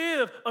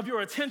 Give of your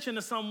attention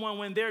to someone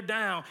when they're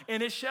down,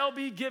 and it shall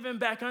be given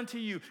back unto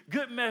you.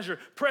 Good measure,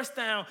 pressed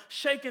down,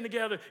 shaken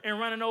together, and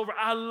running over.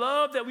 I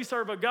love that we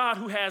serve a God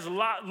who has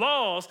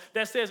laws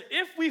that says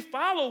if we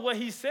follow what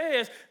he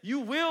says,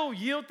 you will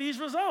yield these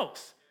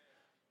results.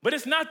 But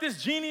it's not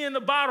this genie in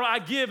the bottle, I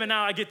give and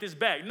now I get this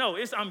back. No,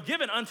 it's I'm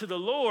giving unto the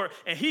Lord,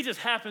 and he just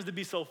happens to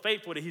be so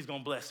faithful that he's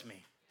going to bless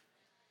me.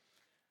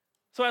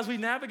 So as we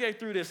navigate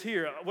through this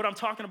here, what I'm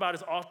talking about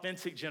is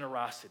authentic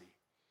generosity.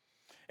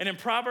 And in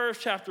Proverbs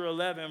chapter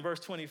 11, verse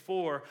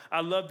 24,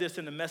 I love this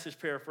in the Message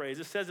paraphrase.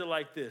 It says it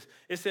like this.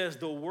 It says,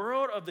 the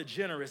world of the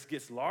generous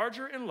gets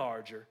larger and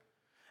larger,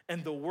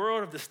 and the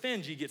world of the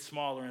stingy gets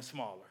smaller and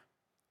smaller.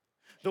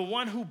 The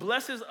one who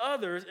blesses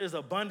others is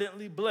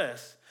abundantly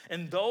blessed,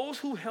 and those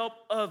who help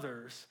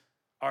others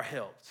are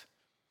helped.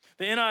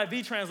 The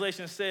NIV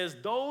translation says,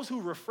 those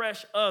who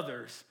refresh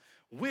others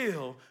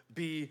will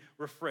be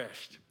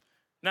refreshed.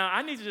 Now,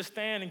 I need to just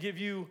stand and give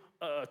you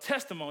a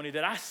testimony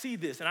that I see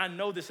this, and I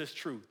know this is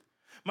truth.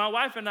 My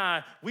wife and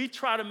I, we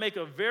try to make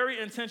a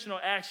very intentional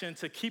action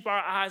to keep our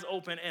eyes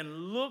open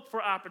and look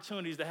for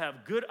opportunities to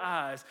have good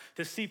eyes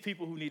to see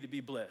people who need to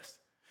be blessed.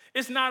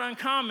 It's not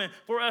uncommon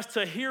for us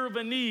to hear of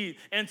a need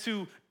and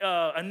to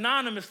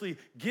anonymously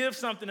give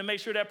something to make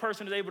sure that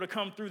person is able to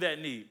come through that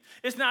need.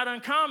 It's not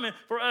uncommon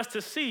for us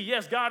to see,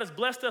 yes, God has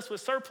blessed us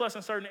with surplus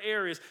in certain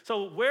areas.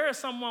 So where is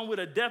someone with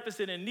a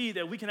deficit and need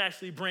that we can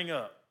actually bring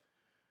up?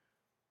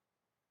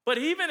 But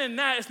even in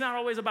that, it's not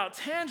always about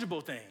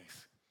tangible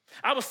things.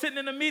 I was sitting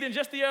in a meeting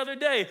just the other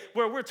day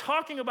where we're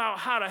talking about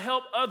how to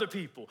help other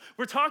people.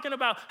 We're talking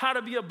about how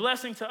to be a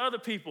blessing to other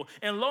people.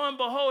 And lo and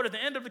behold, at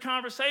the end of the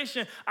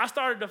conversation, I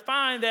started to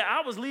find that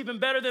I was leaving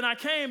better than I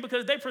came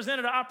because they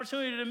presented an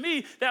opportunity to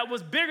me that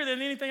was bigger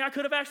than anything I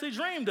could have actually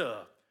dreamed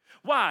of.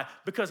 Why?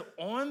 Because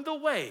on the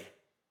way,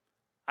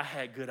 I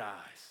had good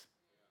eyes.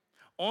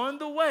 On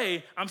the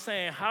way, I'm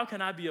saying, how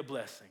can I be a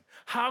blessing?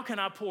 How can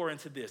I pour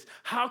into this?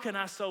 How can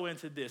I sow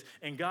into this?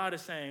 And God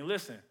is saying,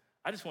 listen,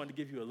 I just wanted to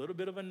give you a little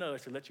bit of a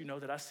nudge to let you know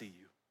that I see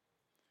you.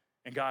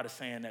 And God is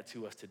saying that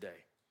to us today.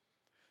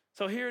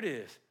 So here it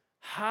is.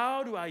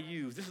 How do I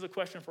use, this is a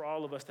question for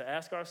all of us to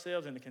ask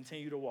ourselves and to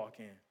continue to walk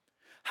in.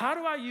 How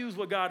do I use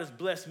what God has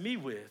blessed me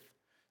with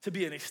to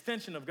be an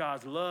extension of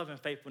God's love and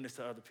faithfulness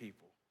to other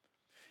people?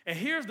 And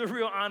here's the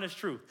real honest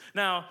truth.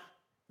 Now,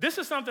 this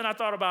is something I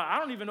thought about. I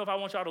don't even know if I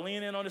want y'all to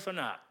lean in on this or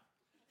not.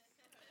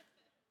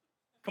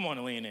 Come on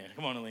and lean in.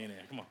 Come on and lean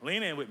in. Come on.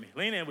 Lean in with me.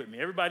 Lean in with me.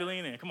 Everybody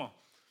lean in. Come on.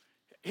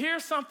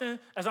 Here's something,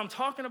 as I'm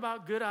talking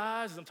about good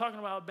eyes, as I'm talking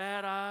about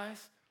bad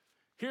eyes,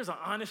 here's an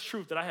honest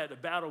truth that I had to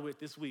battle with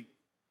this week.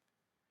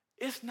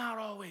 It's not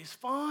always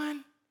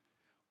fun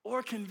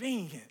or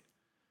convenient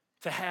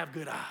to have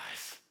good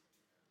eyes.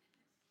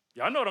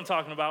 Y'all know what I'm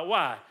talking about.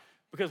 Why?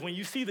 Because when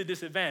you see the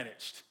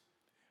disadvantaged,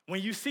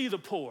 when you see the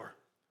poor,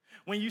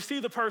 when you see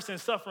the person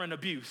suffering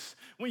abuse,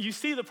 when you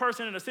see the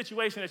person in a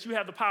situation that you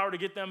have the power to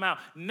get them out,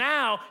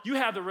 now you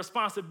have the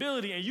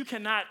responsibility and you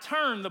cannot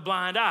turn the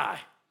blind eye.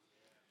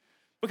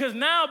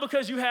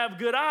 Because you have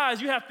good eyes,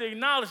 you have to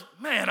acknowledge,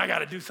 man, I got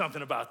to do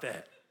something about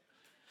that.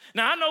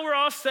 Now, I know we're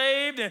all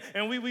saved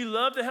and we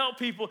love to help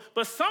people,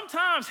 but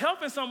sometimes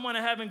helping someone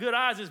and having good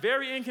eyes is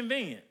very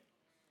inconvenient.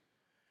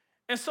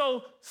 And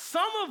so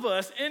some of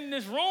us in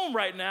this room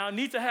right now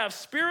need to have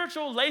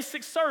spiritual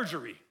LASIK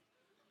surgery,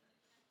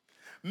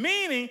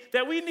 meaning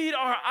that we need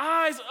our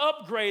eyes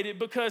upgraded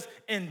because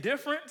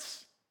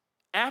indifference,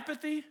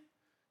 apathy,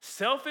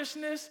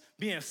 selfishness,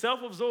 being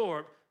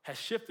self-absorbed has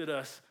shifted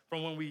us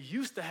from when we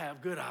used to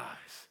have good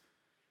eyes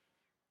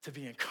to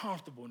being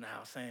comfortable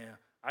now saying,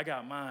 I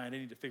got mine, they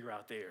need to figure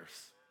out theirs.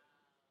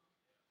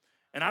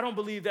 And I don't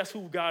believe that's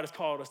who God has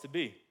called us to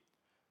be.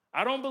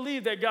 I don't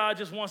believe that God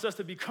just wants us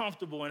to be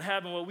comfortable and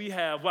having what we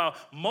have while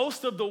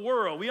most of the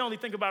world, we only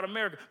think about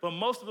America, but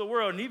most of the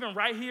world, and even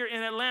right here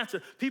in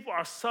Atlanta, people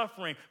are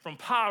suffering from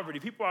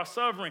poverty. People are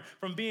suffering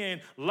from being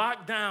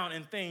locked down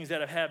in things that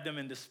have had them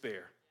in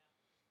despair.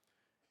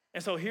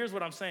 And so here's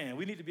what I'm saying.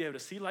 We need to be able to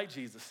see like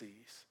Jesus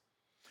sees.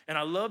 And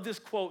I love this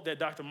quote that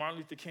Dr. Martin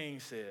Luther King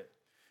said.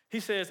 He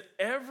says,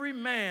 every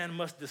man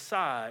must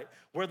decide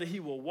whether he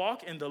will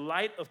walk in the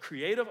light of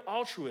creative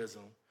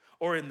altruism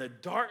or in the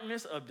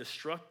darkness of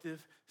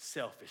destructive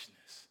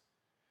selfishness.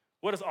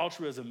 What does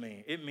altruism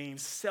mean? It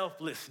means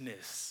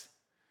selflessness.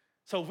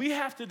 So we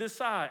have to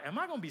decide, am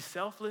I gonna be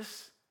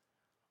selfless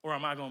or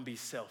am I gonna be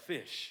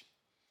selfish?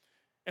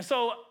 And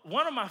so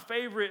one of my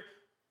favorite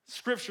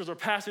scriptures or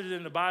passages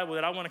in the Bible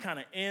that I wanna kind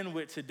of end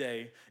with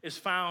today is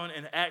found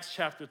in Acts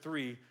chapter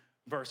 3,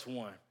 verse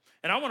 1.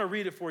 And I wanna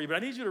read it for you, but I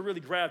need you to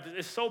really grab this.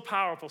 It's so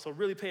powerful, so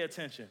really pay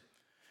attention.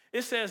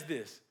 It says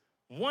this: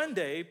 one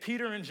day,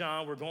 Peter and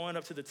John were going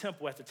up to the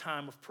temple at the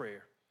time of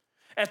prayer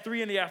at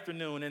 3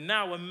 p.m, and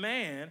now a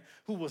man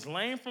who was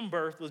lame from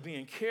birth was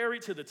being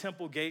carried to the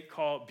temple gate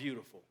called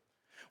Beautiful,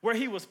 where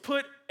he was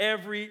put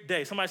every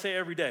day. Somebody say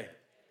every day.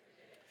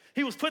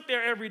 He was put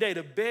there every day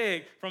to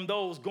beg from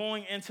those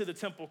going into the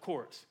temple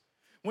courts.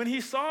 When he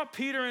saw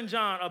Peter and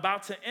John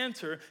about to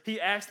enter, he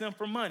asked them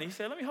for money. He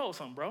said, let me hold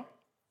something, bro.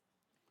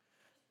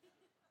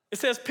 It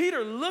says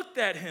Peter looked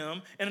at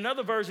him. In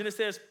another version, it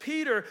says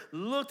Peter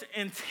looked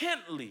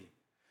intently.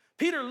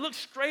 Peter looked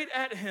straight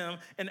at him,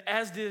 and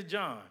as did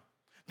John.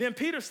 Then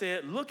Peter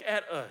said, look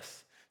at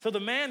us. So the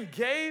man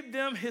gave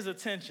them his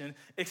attention,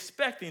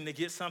 expecting to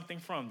get something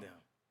from them.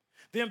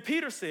 Then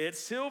Peter said,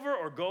 silver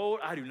or gold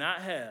I do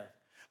not have,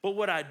 but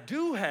what I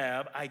do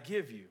have I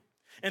give you.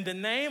 In the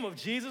name of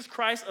Jesus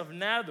Christ of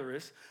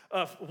Nazareth,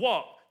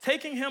 walk.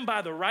 Taking him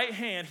by the right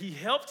hand, he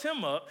helped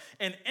him up,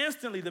 and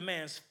instantly the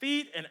man's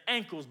feet and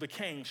ankles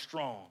became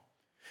strong.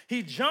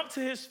 He jumped to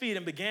his feet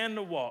and began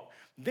to walk.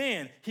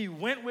 Then he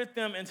went with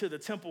them into the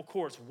temple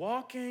courts,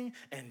 walking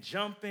and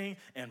jumping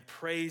and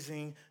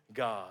praising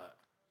God.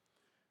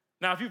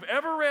 Now, if you've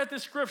ever read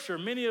this scripture,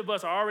 many of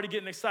us are already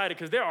getting excited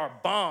because there are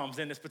bombs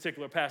in this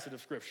particular passage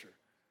of scripture.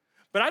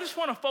 But I just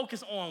want to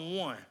focus on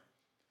one.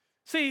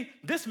 See,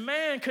 this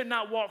man could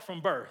not walk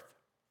from birth,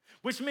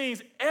 which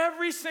means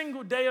every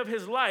single day of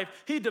his life,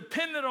 he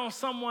depended on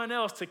someone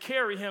else to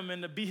carry him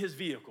and to be his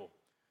vehicle.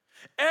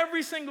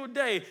 Every single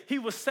day, he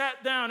was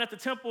sat down at the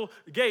temple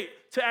gate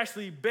to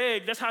actually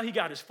beg. That's how he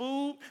got his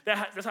food.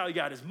 That's how he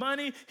got his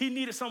money. He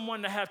needed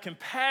someone to have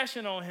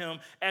compassion on him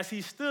as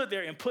he stood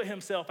there and put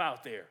himself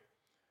out there.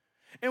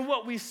 And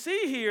what we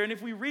see here, and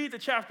if we read the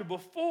chapter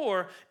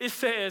before, it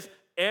says,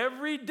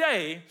 every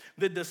day,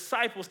 the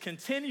disciples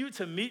continued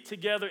to meet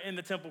together in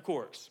the temple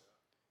courts.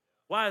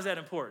 Why is that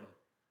important?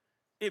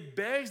 It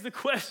begs the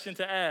question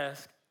to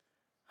ask,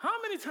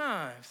 how many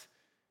times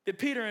did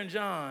Peter and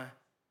John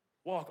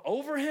walk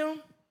over him,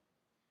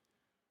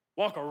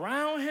 walk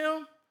around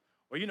him,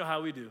 or you know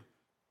how we do,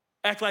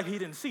 act like he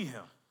didn't see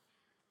him?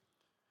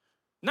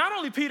 Not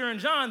only Peter and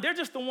John, they're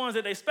just the ones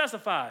that they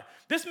specify.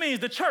 This means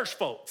the church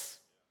folks,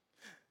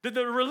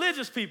 the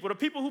religious people, the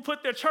people who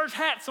put their church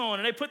hats on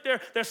and they put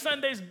their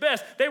Sunday's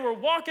best. They were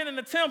walking in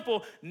the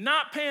temple,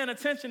 not paying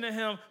attention to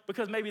him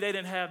because maybe they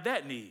didn't have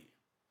that need.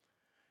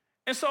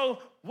 And so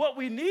what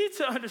we need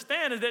to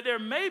understand is that there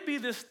may be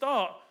this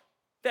thought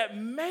that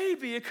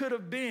maybe it could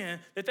have been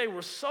that they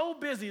were so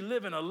busy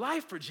living a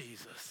life for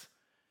Jesus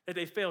that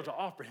they failed to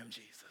offer him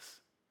Jesus.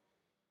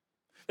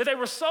 That they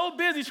were so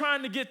busy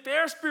trying to get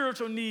their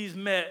spiritual needs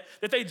met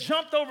that they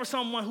jumped over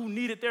someone who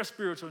needed their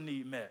spiritual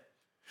need met.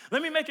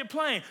 Let me make it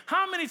plain.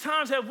 How many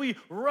times have we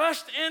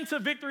rushed into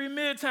Victory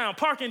Midtown,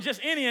 parking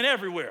just any and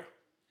everywhere,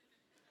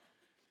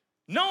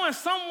 knowing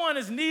someone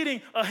is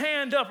needing a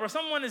hand up or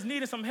someone is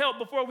needing some help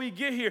before we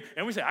get here,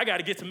 and we say, I got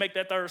to get to make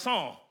that third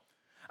song.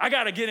 I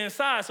got to get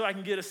inside so I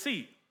can get a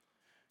seat.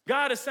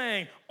 God is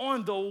saying,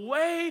 on the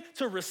way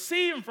to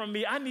receiving from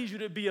me, I need you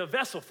to be a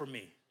vessel for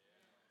me.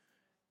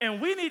 And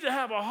we need to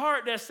have a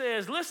heart that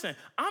says, listen,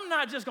 I'm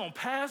not just going to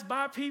pass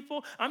by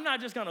people. I'm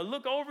not just going to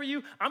look over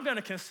you. I'm going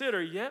to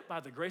consider, yet by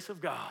the grace of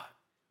God,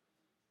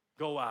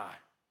 go I.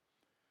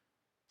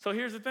 So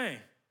here's the thing.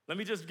 Let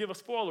me just give a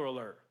spoiler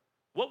alert.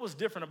 What was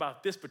different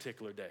about this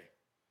particular day?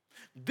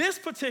 This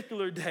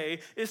particular day,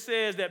 it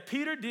says that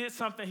Peter did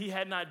something he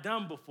had not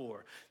done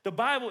before. The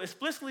Bible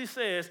explicitly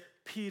says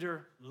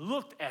Peter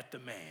looked at the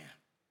man.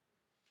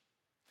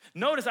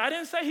 Notice, I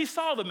didn't say he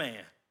saw the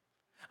man.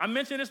 I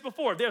mentioned this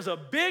before. There's a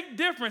big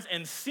difference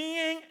in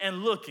seeing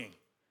and looking.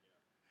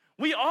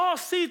 We all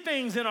see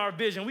things in our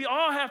vision. We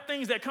all have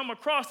things that come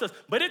across us,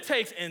 but it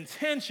takes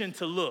intention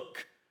to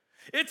look.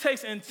 It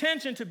takes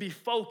intention to be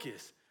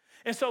focused.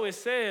 And so it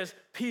says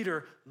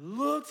Peter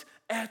looked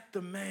at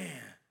the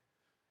man.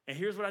 And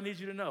here's what I need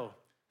you to know.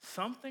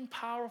 Something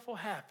powerful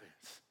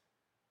happens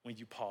when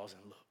you pause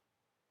and look.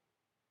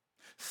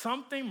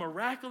 Something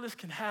miraculous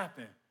can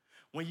happen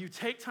when you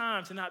take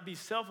time to not be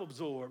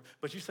self-absorbed,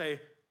 but you say,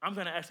 I'm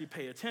going to actually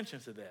pay attention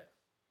to that.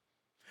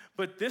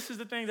 But this is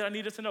the thing that I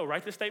need us to know.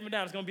 Write this statement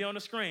down. It's going to be on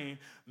the screen.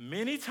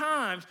 Many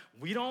times,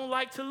 we don't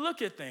like to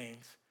look at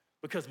things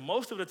because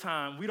most of the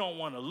time, we don't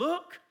want to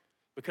look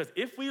because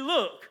if we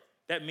look,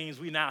 that means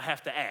we now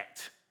have to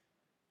act.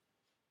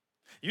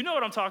 You know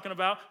what I'm talking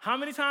about. How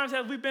many times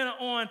have we been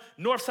on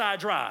Northside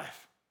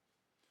Drive,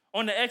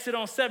 on the exit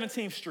on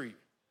 17th Street,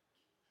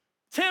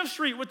 10th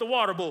Street with the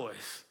water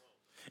boys,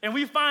 and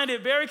we find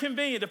it very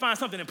convenient to find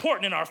something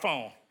important in our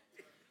phone.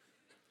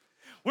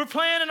 We're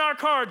playing in our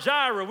car,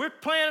 gyro. We're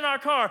playing in our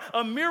car.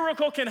 A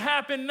miracle can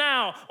happen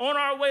now on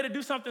our way to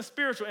do something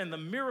spiritual, and the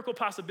miracle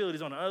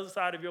possibilities on the other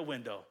side of your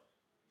window.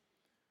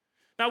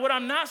 Now, what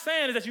I'm not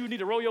saying is that you need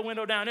to roll your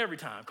window down every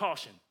time.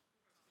 Caution.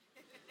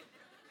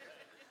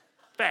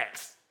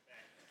 Facts.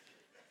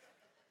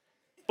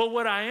 But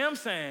what I am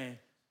saying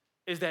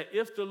is that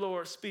if the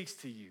Lord speaks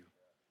to you,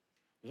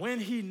 when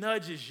he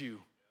nudges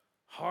you,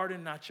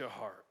 harden not your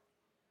heart.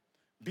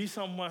 Be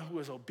someone who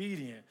is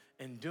obedient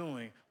in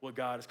doing what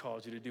God has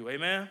called you to do.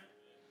 Amen?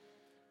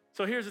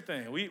 So here's the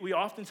thing. We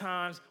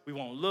oftentimes, we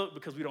won't look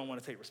because we don't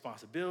want to take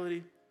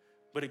responsibility.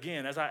 But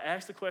again, as I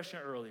asked the question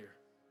earlier,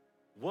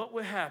 what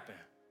would happen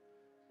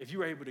if you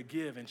were able to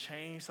give and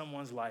change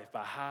someone's life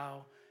by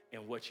how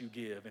and what you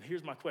give? And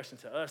here's my question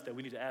to us that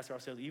we need to ask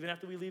ourselves, even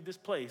after we leave this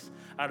place,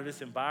 out of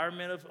this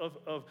environment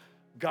of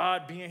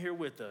God being here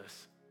with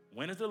us,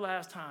 when is the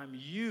last time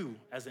you,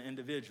 as an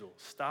individual,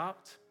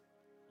 stopped,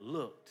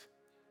 looked,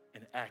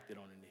 and acted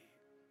on a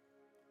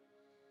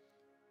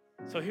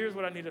need? So here's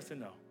what I need us to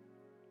know.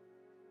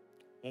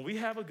 When we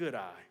have a good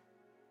eye,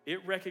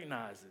 it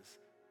recognizes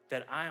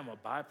that I am a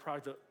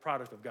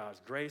byproduct of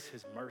God's grace,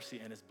 his mercy,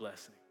 and his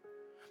blessing.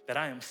 That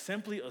I am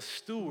simply a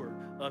steward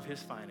of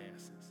his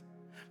finances.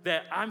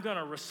 That I'm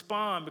gonna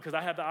respond because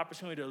I have the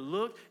opportunity to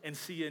look and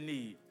see a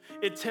need.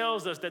 It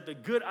tells us that the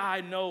good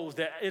eye knows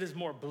that it is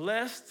more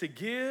blessed to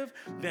give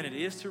than it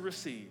is to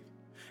receive.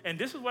 And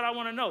this is what I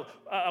wanna know.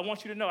 I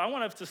want you to know. I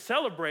want us to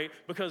celebrate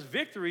because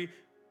victory,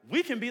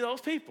 we can be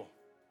those people.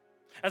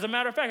 As a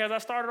matter of fact, as I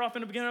started off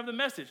in the beginning of the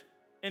message,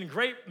 in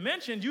great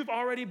mention, you've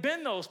already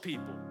been those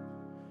people.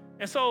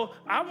 And so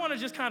I want to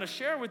just kind of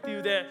share with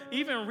you that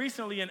even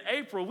recently in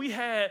April, we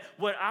had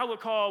what I would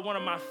call one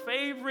of my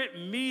favorite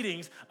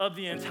meetings of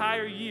the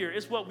entire year.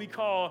 It's what we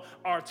call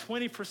our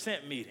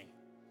 20% meeting.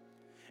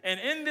 And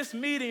in this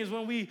meeting is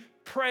when we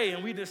pray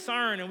and we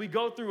discern and we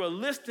go through a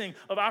listing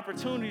of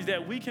opportunities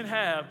that we can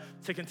have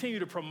to continue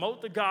to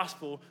promote the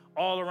gospel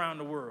all around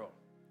the world.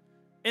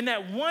 In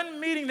that one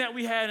meeting that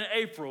we had in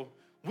April,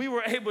 we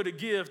were able to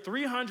give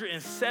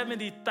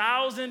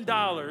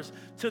 $370,000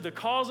 to the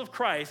cause of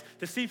Christ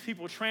to see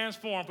people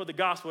transformed for the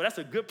gospel. That's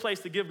a good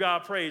place to give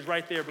God praise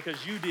right there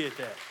because you did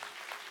that.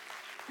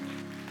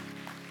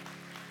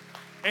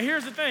 And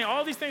here's the thing,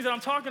 all these things that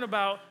I'm talking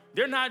about,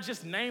 they're not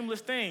just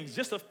nameless things.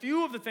 Just a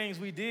few of the things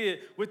we did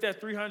with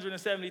that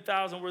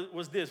 $370,000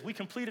 was this. We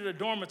completed a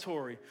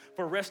dormitory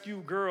for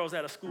rescued girls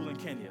at a school in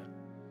Kenya.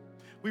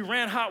 We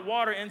ran hot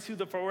water into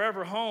the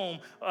forever home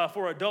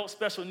for adult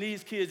special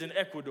needs kids in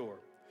Ecuador.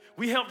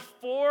 We helped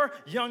 4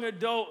 young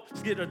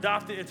adults get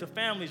adopted into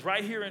families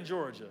right here in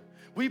Georgia.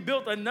 We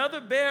built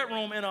another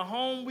bedroom in a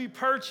home we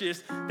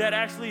purchased that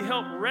actually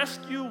helped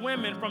rescue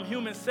women from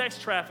human sex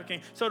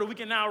trafficking so that we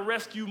can now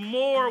rescue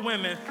more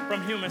women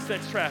from human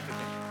sex trafficking.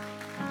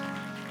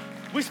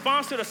 We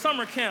sponsored a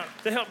summer camp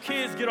to help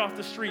kids get off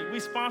the street. We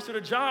sponsored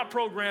a job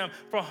program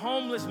for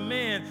homeless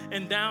men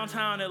in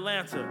downtown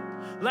Atlanta.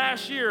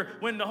 Last year,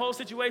 when the whole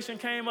situation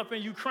came up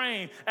in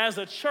Ukraine, as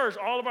a church,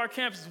 all of our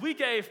campuses, we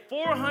gave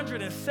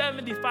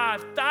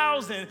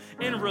 $475,000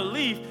 in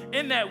relief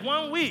in that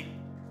 1 week.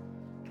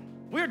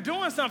 We're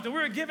doing something.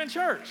 We're a giving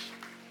church.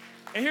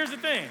 And here's the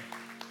thing.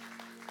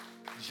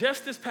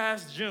 Just this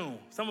past June,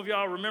 some of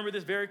y'all remember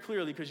this very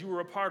clearly because you were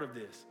a part of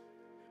this.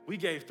 We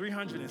gave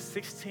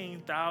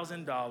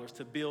 $316,000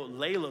 to build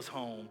Layla's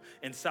home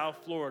in South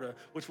Florida,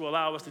 which will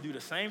allow us to do the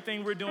same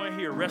thing we're doing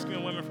here,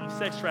 rescuing women from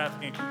sex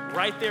trafficking,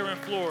 right there in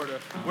Florida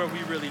where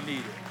we really need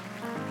it.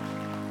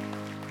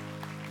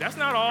 That's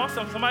not all.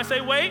 Somebody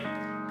say, wait,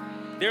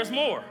 there's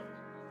more.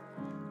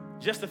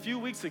 Just a few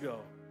weeks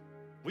ago,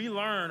 we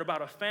learned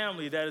about a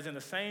family that is in the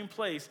same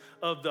place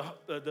of the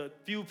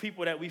few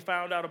people that we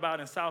found out about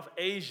in South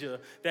Asia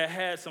that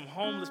had some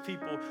homeless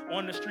people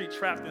on the street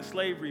trapped in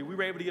slavery. We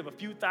were able to give a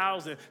few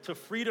thousand to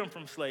freedom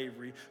from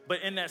slavery.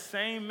 But in that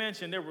same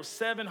mention, there were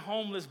 7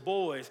 homeless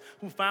boys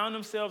who found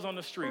themselves on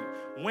the street,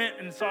 went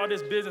and saw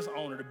this business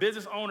owner. The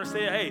business owner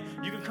said, hey,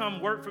 you can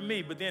come work for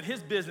me. But then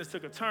his business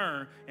took a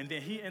turn, and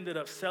then he ended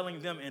up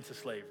selling them into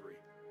slavery.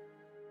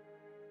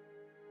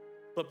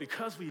 But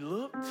because we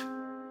looked,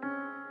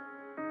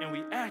 and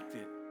we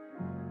acted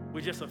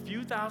with just a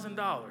few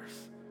 $1,000s,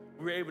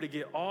 we were able to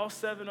get all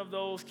 7 of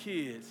those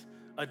kids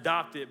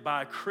adopted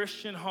by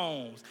Christian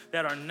homes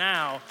that are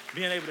now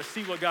being able to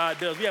see what God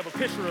does. We have a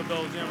picture of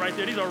those in right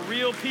there. These are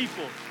real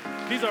people.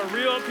 These are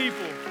real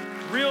people,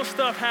 real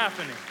stuff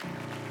happening.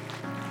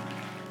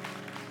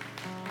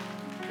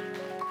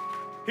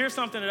 Here's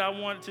something that I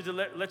wanted to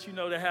let you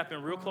know that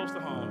happened real close to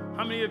home.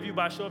 How many of you,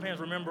 by show of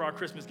hands, remember our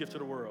Christmas gift to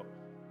the world?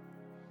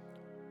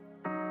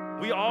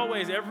 We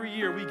always, every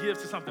year, we give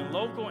to something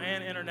local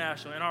and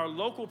international. And our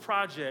local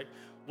project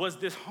was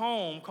this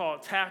home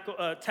called Tackle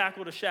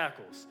the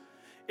Shackles.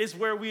 It's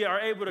where we are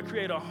able to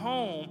create a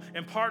home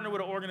and partner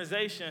with an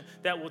organization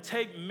that will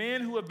take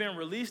men who have been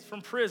released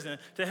from prison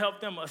to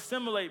help them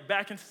assimilate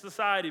back into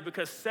society,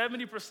 because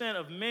 70%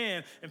 of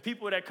men and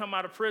people that come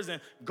out of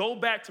prison go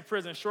back to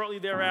prison shortly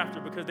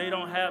thereafter because they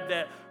don't have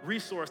that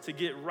resource to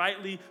get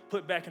rightly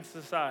put back into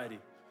society.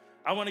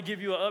 I want to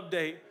give you an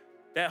update.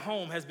 That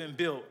home has been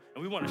built,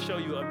 and we want to show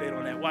you an update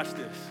on that. Watch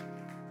this.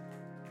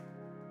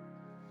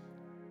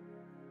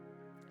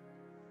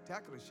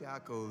 Tackle the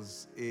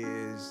Shackles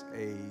is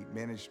a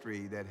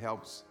ministry that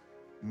helps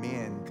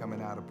men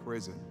coming out of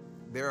prison.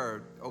 There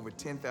are over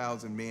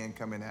 10,000 men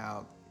coming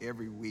out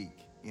every week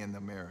in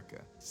America.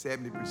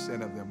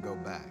 70% of them go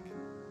back.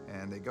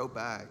 And they go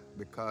back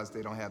because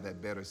they don't have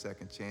that better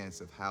second chance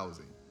of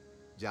housing,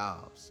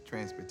 jobs,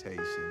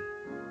 transportation,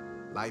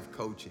 life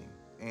coaching.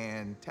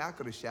 And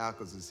Tackle the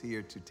Shackles is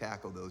here to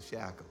tackle those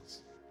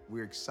shackles.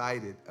 We're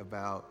excited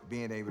about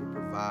being able to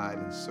provide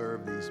and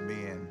serve these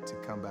men to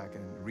come back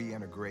and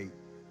reintegrate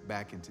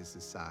back into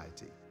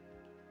society.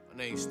 My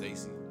name's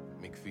Stacy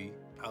McPhee.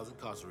 I was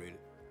incarcerated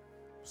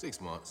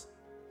 6 months.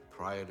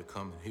 Prior to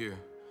coming here,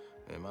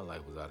 man, my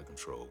life was out of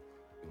control.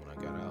 When I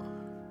got out,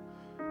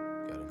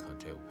 got in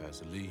contact with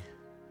Pastor Lee,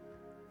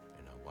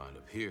 and I wound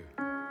up here.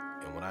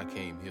 And when I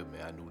came here,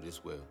 man, I knew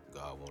this where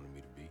God wanted me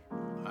to be.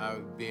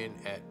 I've been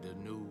at the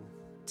new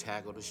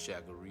Tackle the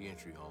Shackle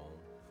reentry home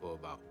for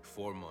about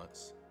 4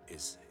 months.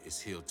 It's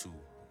here to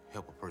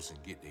help a person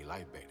get their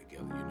life back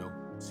together, you know?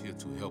 It's here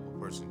to help a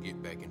person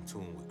get back in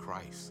tune with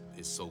Christ.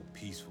 It's so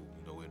peaceful,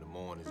 you know, in the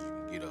mornings you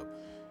can get up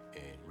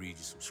and read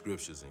you some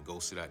scriptures and go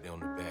sit out there on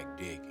the back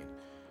deck and,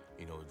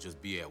 you know,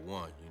 just be at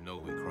one, you know,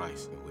 with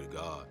Christ and with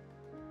God.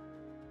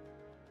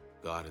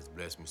 God has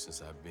blessed me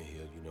since I've been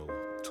here, you know,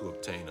 to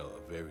obtain a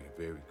very,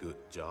 very good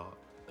job.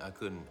 I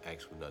couldn't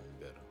ask for nothing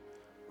better.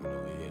 You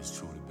know, it has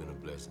truly been a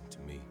blessing to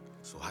me.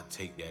 So I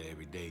take that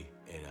every day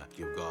and I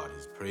give God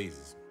his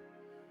praises.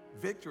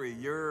 Victory,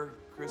 your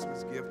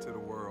Christmas gift to the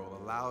world,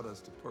 allowed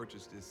us to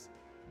purchase this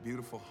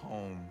beautiful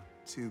home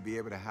to be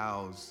able to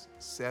house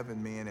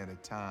 7 men at a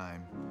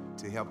time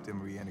to help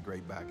them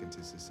reintegrate back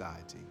into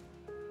society.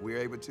 We're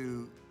able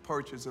to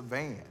purchase a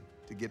van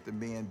to get the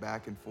men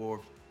back and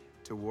forth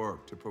to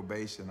work, to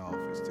probation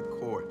office, to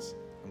courts.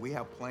 And we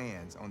have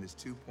plans on this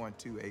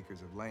 2.2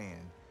 acres of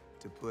land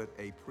to put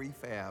a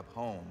prefab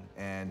home,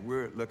 and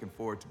we're looking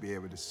forward to be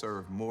able to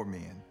serve more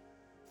men.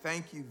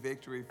 Thank you,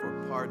 Victory, for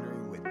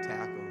partnering with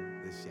Tackle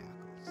the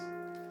Shackles.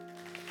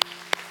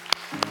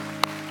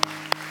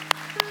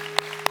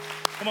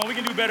 Come on, we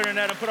can do better than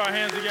that and put our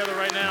hands together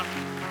right now.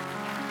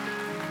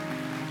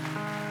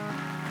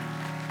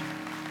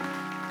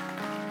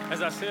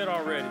 As I said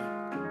already,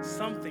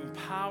 something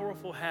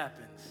powerful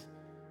happens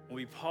when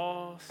we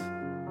pause,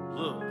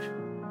 look,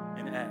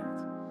 and act.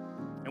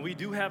 And we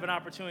do have an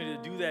opportunity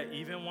to do that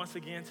even once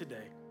again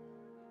today.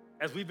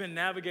 As we've been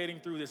navigating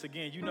through this,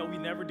 again, you know we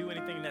never do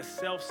anything that's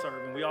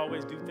self-serving. We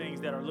always do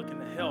things that are looking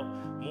to help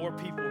more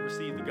people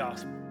receive the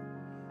gospel.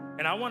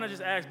 And I want to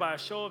just ask by a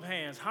show of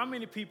hands, how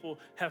many people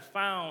have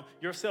found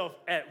yourself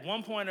at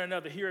one point or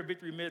another here at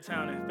Victory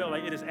Midtown and felt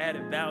like it has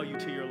added value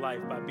to your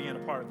life by being a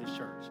part of this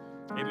church?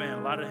 Amen.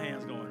 A lot of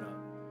hands going up.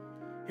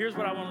 Here's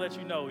what I want to let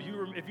you know.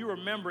 If you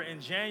remember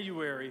in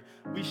January,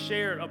 we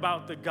shared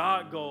about the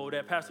God goal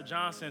that Pastor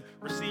Johnson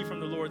received from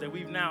the Lord that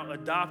we've now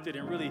adopted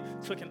and really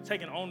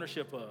taken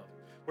ownership of,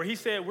 where he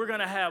said we're going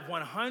to have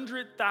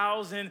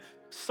 100,000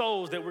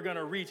 souls that we're going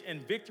to reach in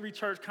Victory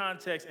Church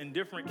context in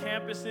different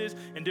campuses,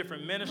 in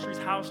different ministries,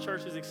 house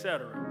churches,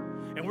 etc.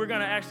 And we're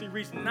going to actually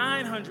reach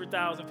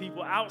 900,000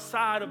 people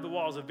outside of the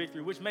walls of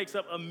Victory, which makes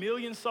up 1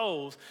 million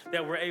souls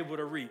that we're able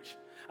to reach.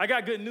 I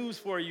got good news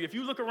for you. If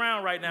you look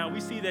around right now,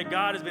 we see that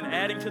God has been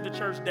adding to the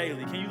church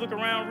daily. Can you look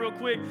around real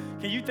quick?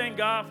 Can you thank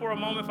God for a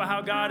moment for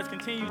how God has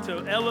continued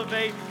to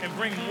elevate and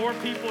bring more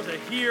people to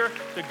hear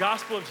the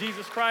gospel of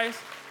Jesus Christ?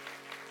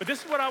 But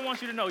this is what I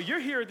want you to know.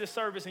 You're here at this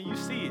service and you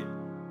see it.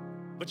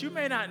 But you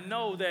may not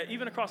know that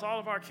even across all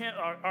of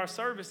our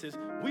services,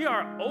 we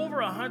are over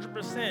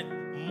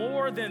 100%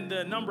 more than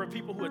the number of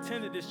people who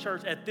attended this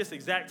church at this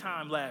exact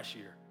time last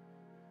year.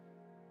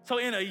 So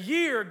in a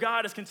year,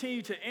 God has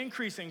continued to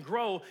increase and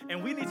grow,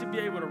 and we need to be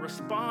able to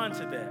respond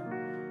to that.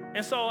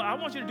 And so I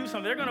want you to do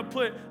something. They're going to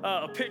put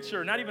a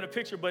picture, not even a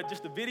picture, but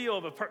just a video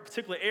of a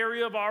particular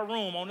area of our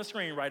room on the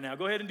screen right now.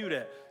 Go ahead and do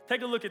that.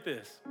 Take a look at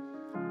this.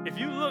 If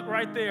you look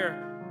right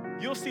there,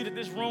 you'll see that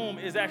this room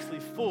is actually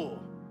full.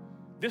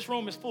 This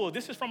room is full.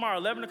 This is from our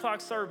 11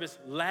 o'clock service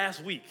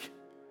last week.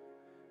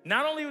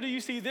 Not only do you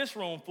see this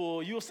room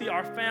full, you'll see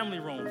our family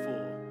room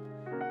full.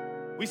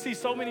 We see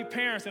so many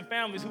parents and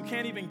families who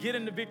can't even get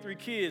into Victory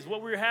Kids.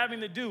 What we're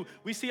having to do,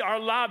 we see our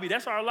lobby.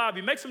 That's our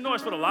lobby. Make some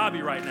noise for the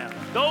lobby right now.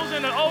 Those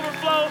in the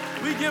overflow,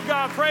 we give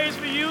God praise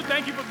for you.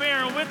 Thank you for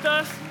bearing with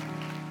us.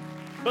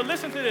 But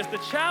listen to this. The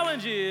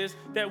challenge is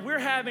that we're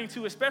having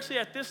to, especially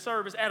at this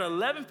service, at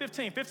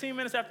 11:15, 15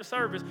 minutes after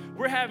service,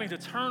 we're having to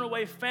turn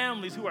away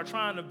families who are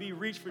trying to be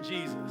reached for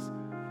Jesus.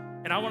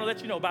 And I want to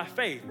let you know, by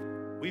faith,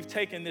 we've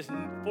taken this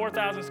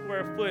 4,000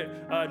 square foot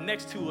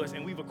next to us,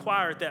 and we've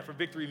acquired that for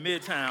Victory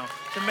Midtown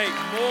to make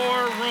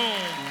more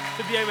room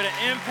to be able to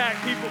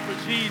impact people for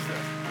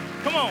Jesus.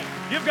 Come on,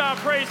 give God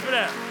praise for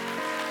that.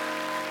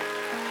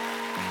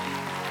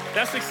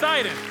 That's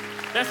exciting.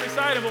 That's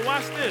exciting, but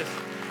watch this.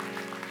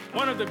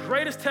 One of the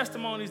greatest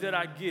testimonies that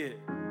I get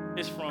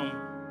is from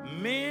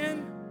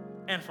men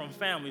and from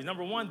families.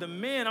 Number one, the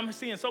men, I'm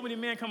seeing so many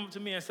men come up to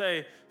me and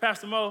say,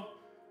 Pastor Mo,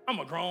 I'm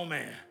a grown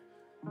man.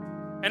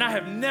 And I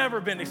have never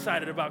been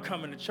excited about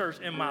coming to church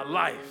in my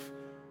life.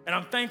 And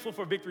I'm thankful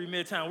for Victory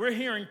Midtown. We're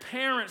hearing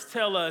parents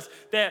tell us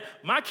that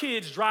my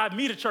kids drive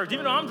me to church.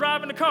 Even though I'm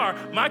driving the car,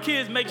 my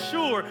kids make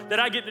sure that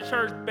I get to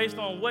church based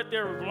on what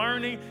they're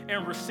learning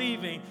and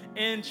receiving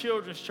in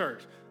children's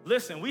church.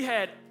 Listen, we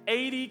had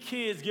 80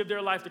 kids give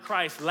their life to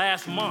Christ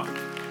last month.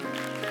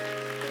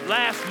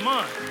 Last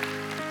month.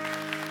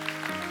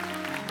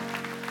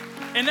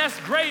 And that's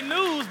great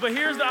news, but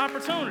here's the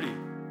opportunity.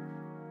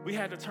 We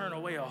had to turn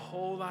away a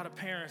whole lot of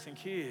parents and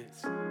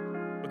kids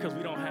because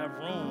we don't have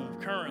room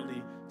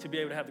currently to be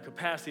able to have the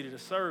capacity to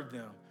serve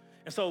them.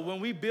 And so when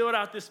we build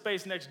out this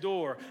space next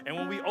door and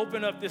when we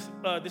open up this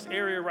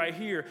area right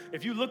here,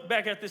 if you look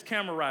back at this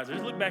camera riser,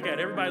 just look back at it.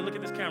 Everybody look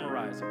at this camera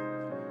riser.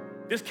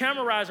 This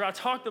camera riser, I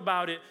talked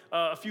about it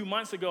a few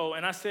months ago,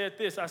 and I said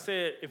this. I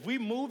said, if we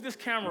move this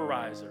camera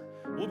riser,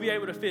 we'll be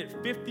able to fit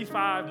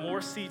 55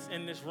 more seats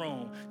in this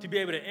room to be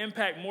able to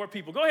impact more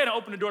people. Go ahead and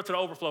open the door to the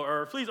overflow,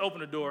 Irv. Please open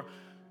the door.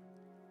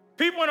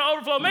 People in the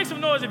overflow, make some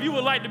noise if you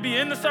would like to be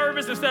in the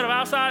service instead of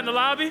outside in the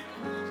lobby.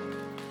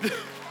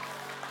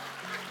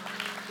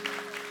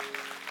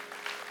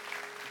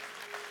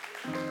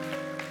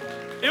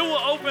 It will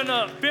open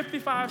up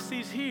 55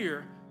 seats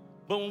here,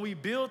 but when we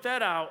build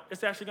that out,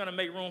 it's actually gonna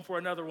make room for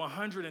another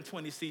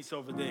 120 seats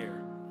over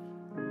there,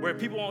 where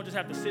people won't just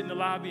have to sit in the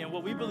lobby. And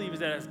what we believe is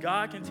that as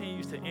God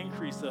continues to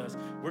increase us,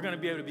 we're gonna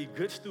be able to be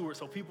good stewards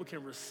so people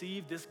can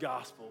receive this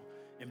gospel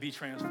and be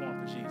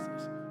transformed for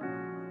Jesus.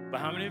 But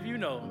how many of you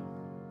know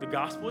the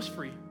gospel is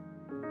free,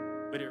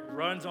 but it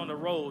runs on the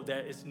road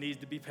that it needs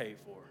to be paid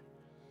for?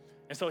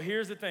 And so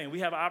here's the thing. We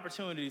have an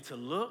opportunity to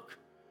look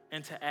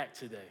and to act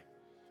today.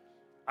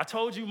 I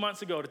told you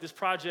months ago that this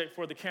project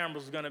for the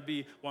cameras was gonna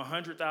be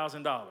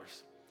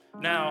 $100,000.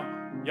 Now,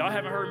 y'all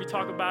haven't heard me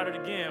talk about it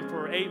again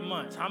for 8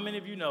 months. How many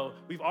of you know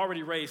we've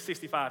already raised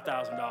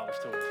 $65,000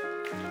 to it?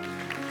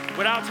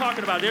 Without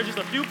talking about it, there's just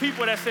a few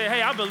people that say,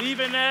 hey, I believe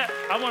in that.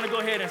 I want to go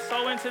ahead and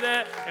sow into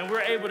that, and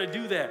we're able to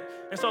do that.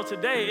 And so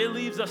today, it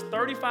leaves us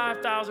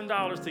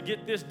 $35,000 to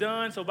get this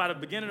done. So by the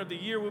beginning of the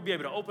year, we'll be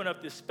able to open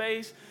up this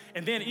space.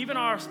 And then even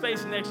our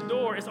space next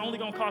door, it's only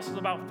going to cost us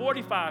about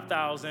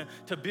 $45,000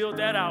 to build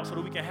that out so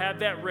that we can have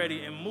that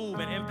ready and move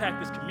and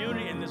impact this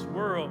community and this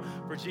world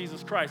for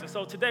Jesus Christ. And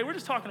so today, we're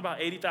just talking about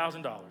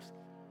 $80,000.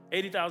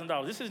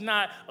 $80,000. This is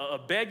not a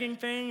begging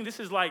thing. This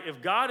is like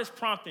if God is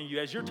prompting you,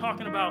 as you're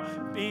talking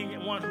about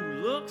being one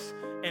who looks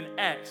and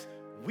acts,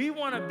 we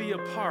want to be a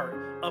part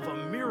of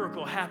a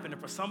miracle happening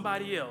for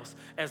somebody else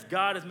as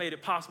God has made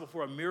it possible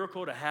for a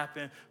miracle to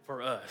happen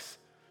for us.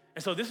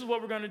 And so this is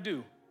what we're going to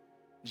do.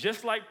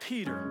 Just like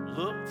Peter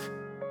looked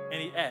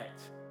and he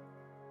acted,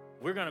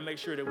 we're going to make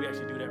sure that we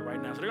actually do that right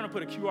now. So they're going to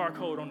put a QR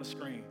code on the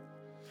screen.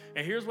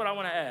 And here's what I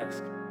want to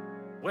ask.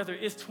 Whether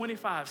it's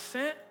 25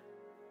 cents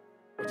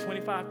or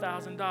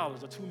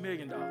 $25,000 or $2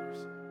 million,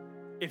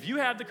 if you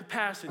have the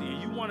capacity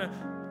and you want to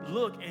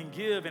look and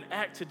give and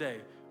act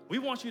today, we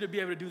want you to be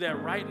able to do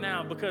that right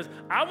now, because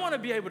I want to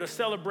be able to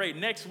celebrate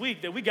next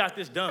week that we got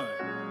this done.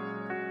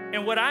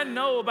 And what I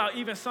know about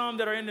even some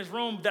that are in this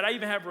room that I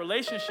even have a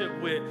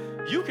relationship with,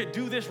 you could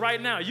do this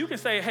right now. You can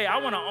say, hey, I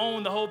want to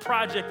own the whole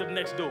project of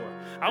next door.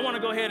 I want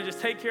to go ahead and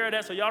just take care of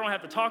that so y'all don't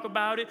have to talk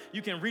about it.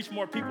 You can reach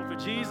more people for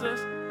Jesus.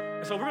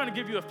 And so we're going to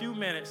give you a few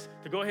minutes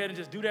to go ahead and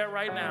just do that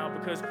right now,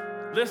 because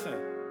listen,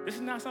 this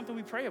is not something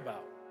we pray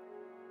about.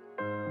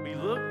 We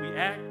look, we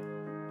act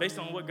based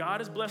on what God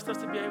has blessed us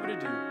to be able to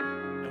do,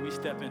 and we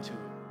step into it.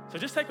 So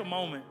just take a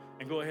moment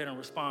and go ahead and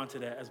respond to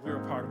that as we're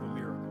a part of a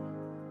miracle.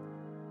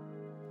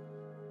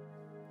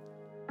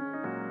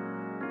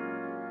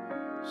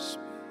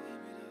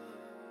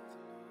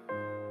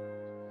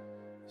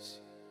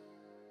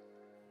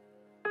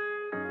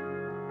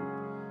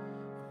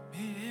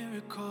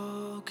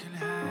 Miracle can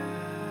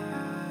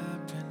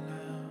happen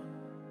now,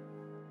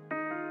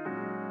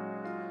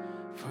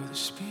 for the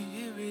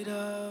Spirit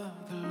of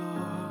the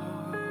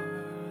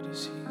Lord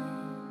is here.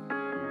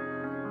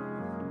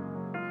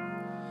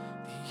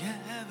 The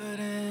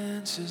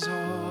evidence is all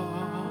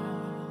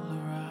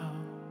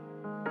around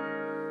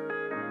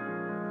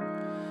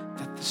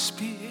that the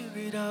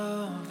Spirit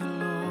of the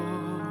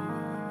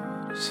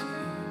Lord is here.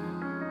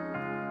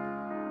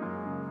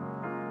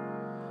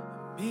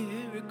 A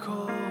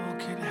miracle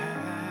can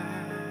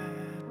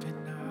happen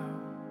now,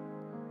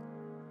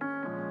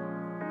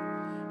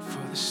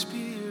 for the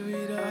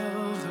Spirit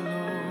of the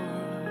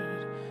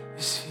Lord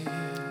is here.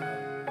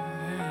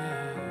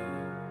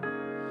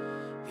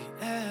 The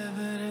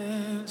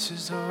evidence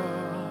is all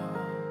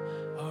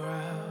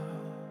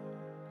around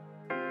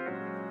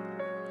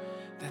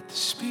that the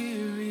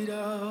Spirit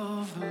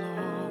of the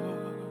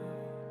Lord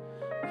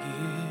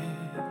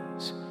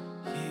is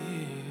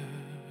here.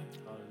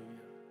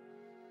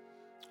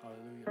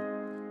 Hallelujah.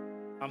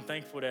 I'm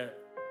thankful that,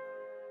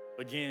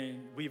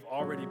 again, we've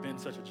already been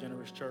such a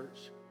generous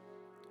church.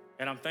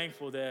 And I'm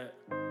thankful that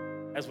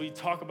as we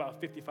talk about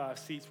 55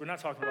 seats, we're not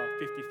talking about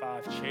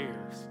 55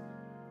 chairs.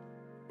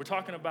 We're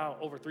talking about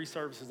over 3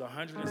 services,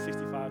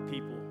 165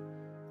 people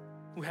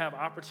who have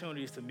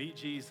opportunities to meet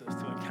Jesus,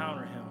 to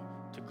encounter him,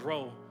 to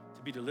grow,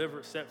 to be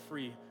delivered, set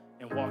free,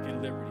 and walk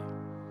in liberty.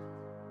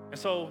 And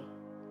so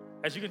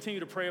as you continue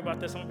to pray about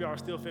that, some of y'all are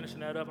still finishing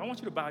that up, I want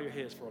you to bow your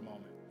heads for a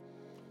moment.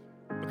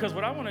 Because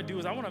what I want to do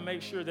is I want to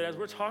make sure that as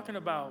we're talking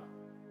about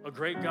a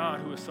great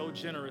God who is so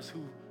generous,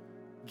 who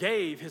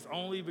gave his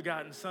only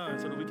begotten son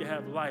so that we could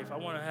have life, I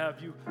want to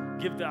have you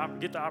get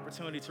the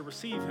opportunity to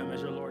receive him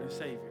as your Lord and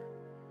Savior.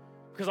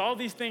 Because all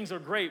these things are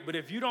great, but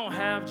if you don't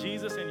have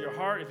Jesus in your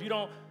heart, if you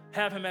don't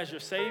have him as your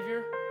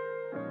Savior,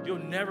 you'll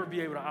never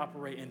be able to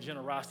operate in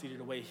generosity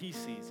the way he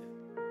sees it.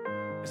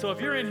 And so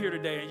if you're in here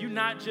today and you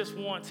not just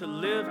want to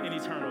live in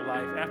eternal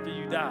life after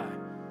you die,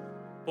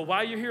 but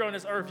while you're here on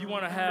this earth, you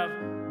want to have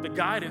the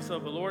guidance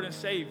of a Lord and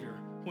Savior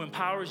who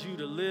empowers you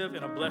to live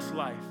in a blessed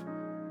life,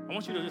 I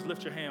want you to just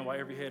lift your hand while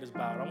every head is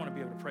bowed. I want to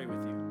be able to pray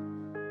with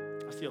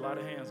you. I see a lot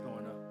of hands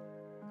going up,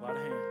 a lot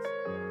of hands.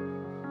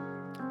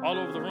 All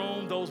over the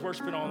room, those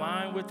worshiping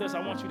online with us,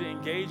 I want you to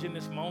engage in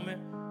this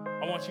moment.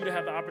 I want you to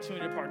have the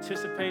opportunity to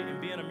participate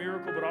in being a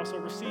miracle, but also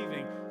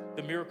receiving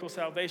the miracle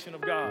salvation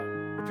of God.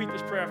 Repeat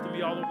this prayer after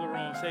me all over the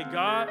room. Say,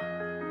 God,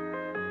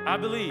 I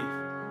believe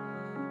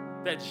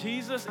that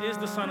Jesus is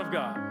the Son of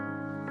God.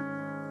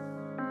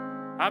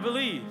 I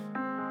believe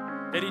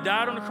that he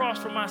died on the cross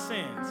for my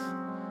sins.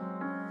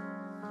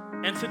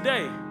 And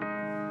today,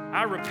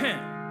 I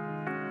repent,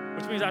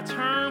 which means I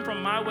turn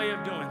from my way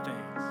of doing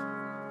things,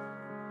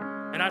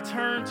 and I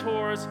turn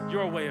towards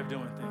your way of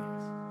doing things.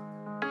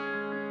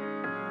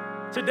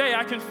 Today,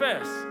 I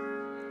confess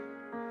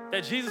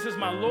that Jesus is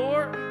my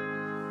Lord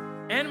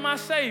and my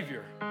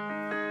Savior,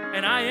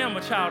 and I am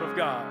a child of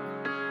God,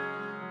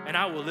 and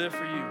I will live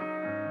for you.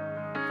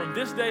 From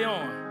this day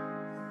on,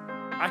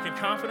 I can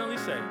confidently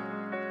say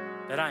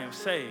that I am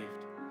saved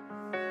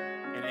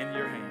and in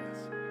your hands.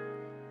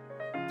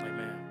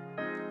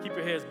 Amen. Keep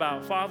your heads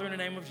bowed. Father, in the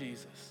name of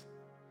Jesus,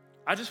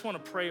 I just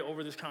want to pray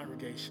over this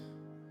congregation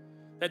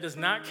that does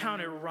not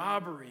count it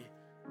robbery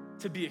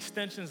to be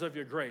extensions of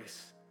your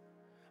grace.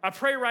 I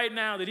pray right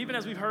now that even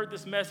as we've heard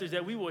this message,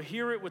 that we will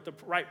hear it with the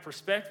right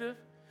perspective,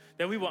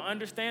 that we will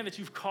understand that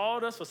you've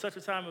called us for such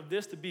a time of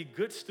this to be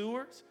good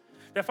stewards.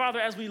 That, Father,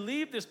 as we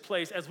leave this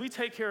place, as we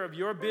take care of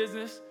your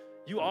business,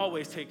 you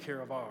always take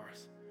care of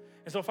ours.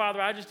 And so,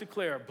 Father, I just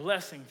declare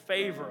blessing,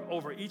 favor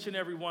over each and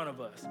every one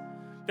of us,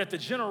 that the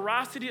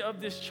generosity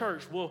of this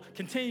church will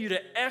continue to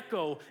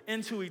echo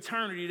into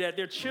eternity, that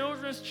their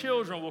children's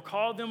children will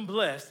call them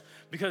blessed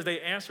because they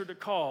answered the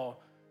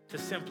call to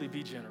simply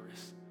be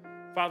generous.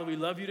 Father, we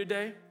love you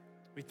today.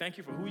 We thank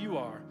you for who you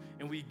are,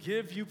 and we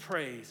give you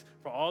praise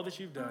for all that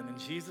you've done. In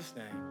Jesus'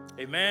 name,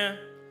 amen,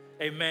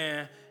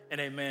 amen,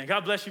 and amen.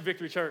 God bless you,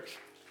 Victory Church.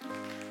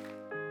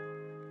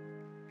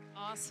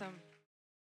 Awesome.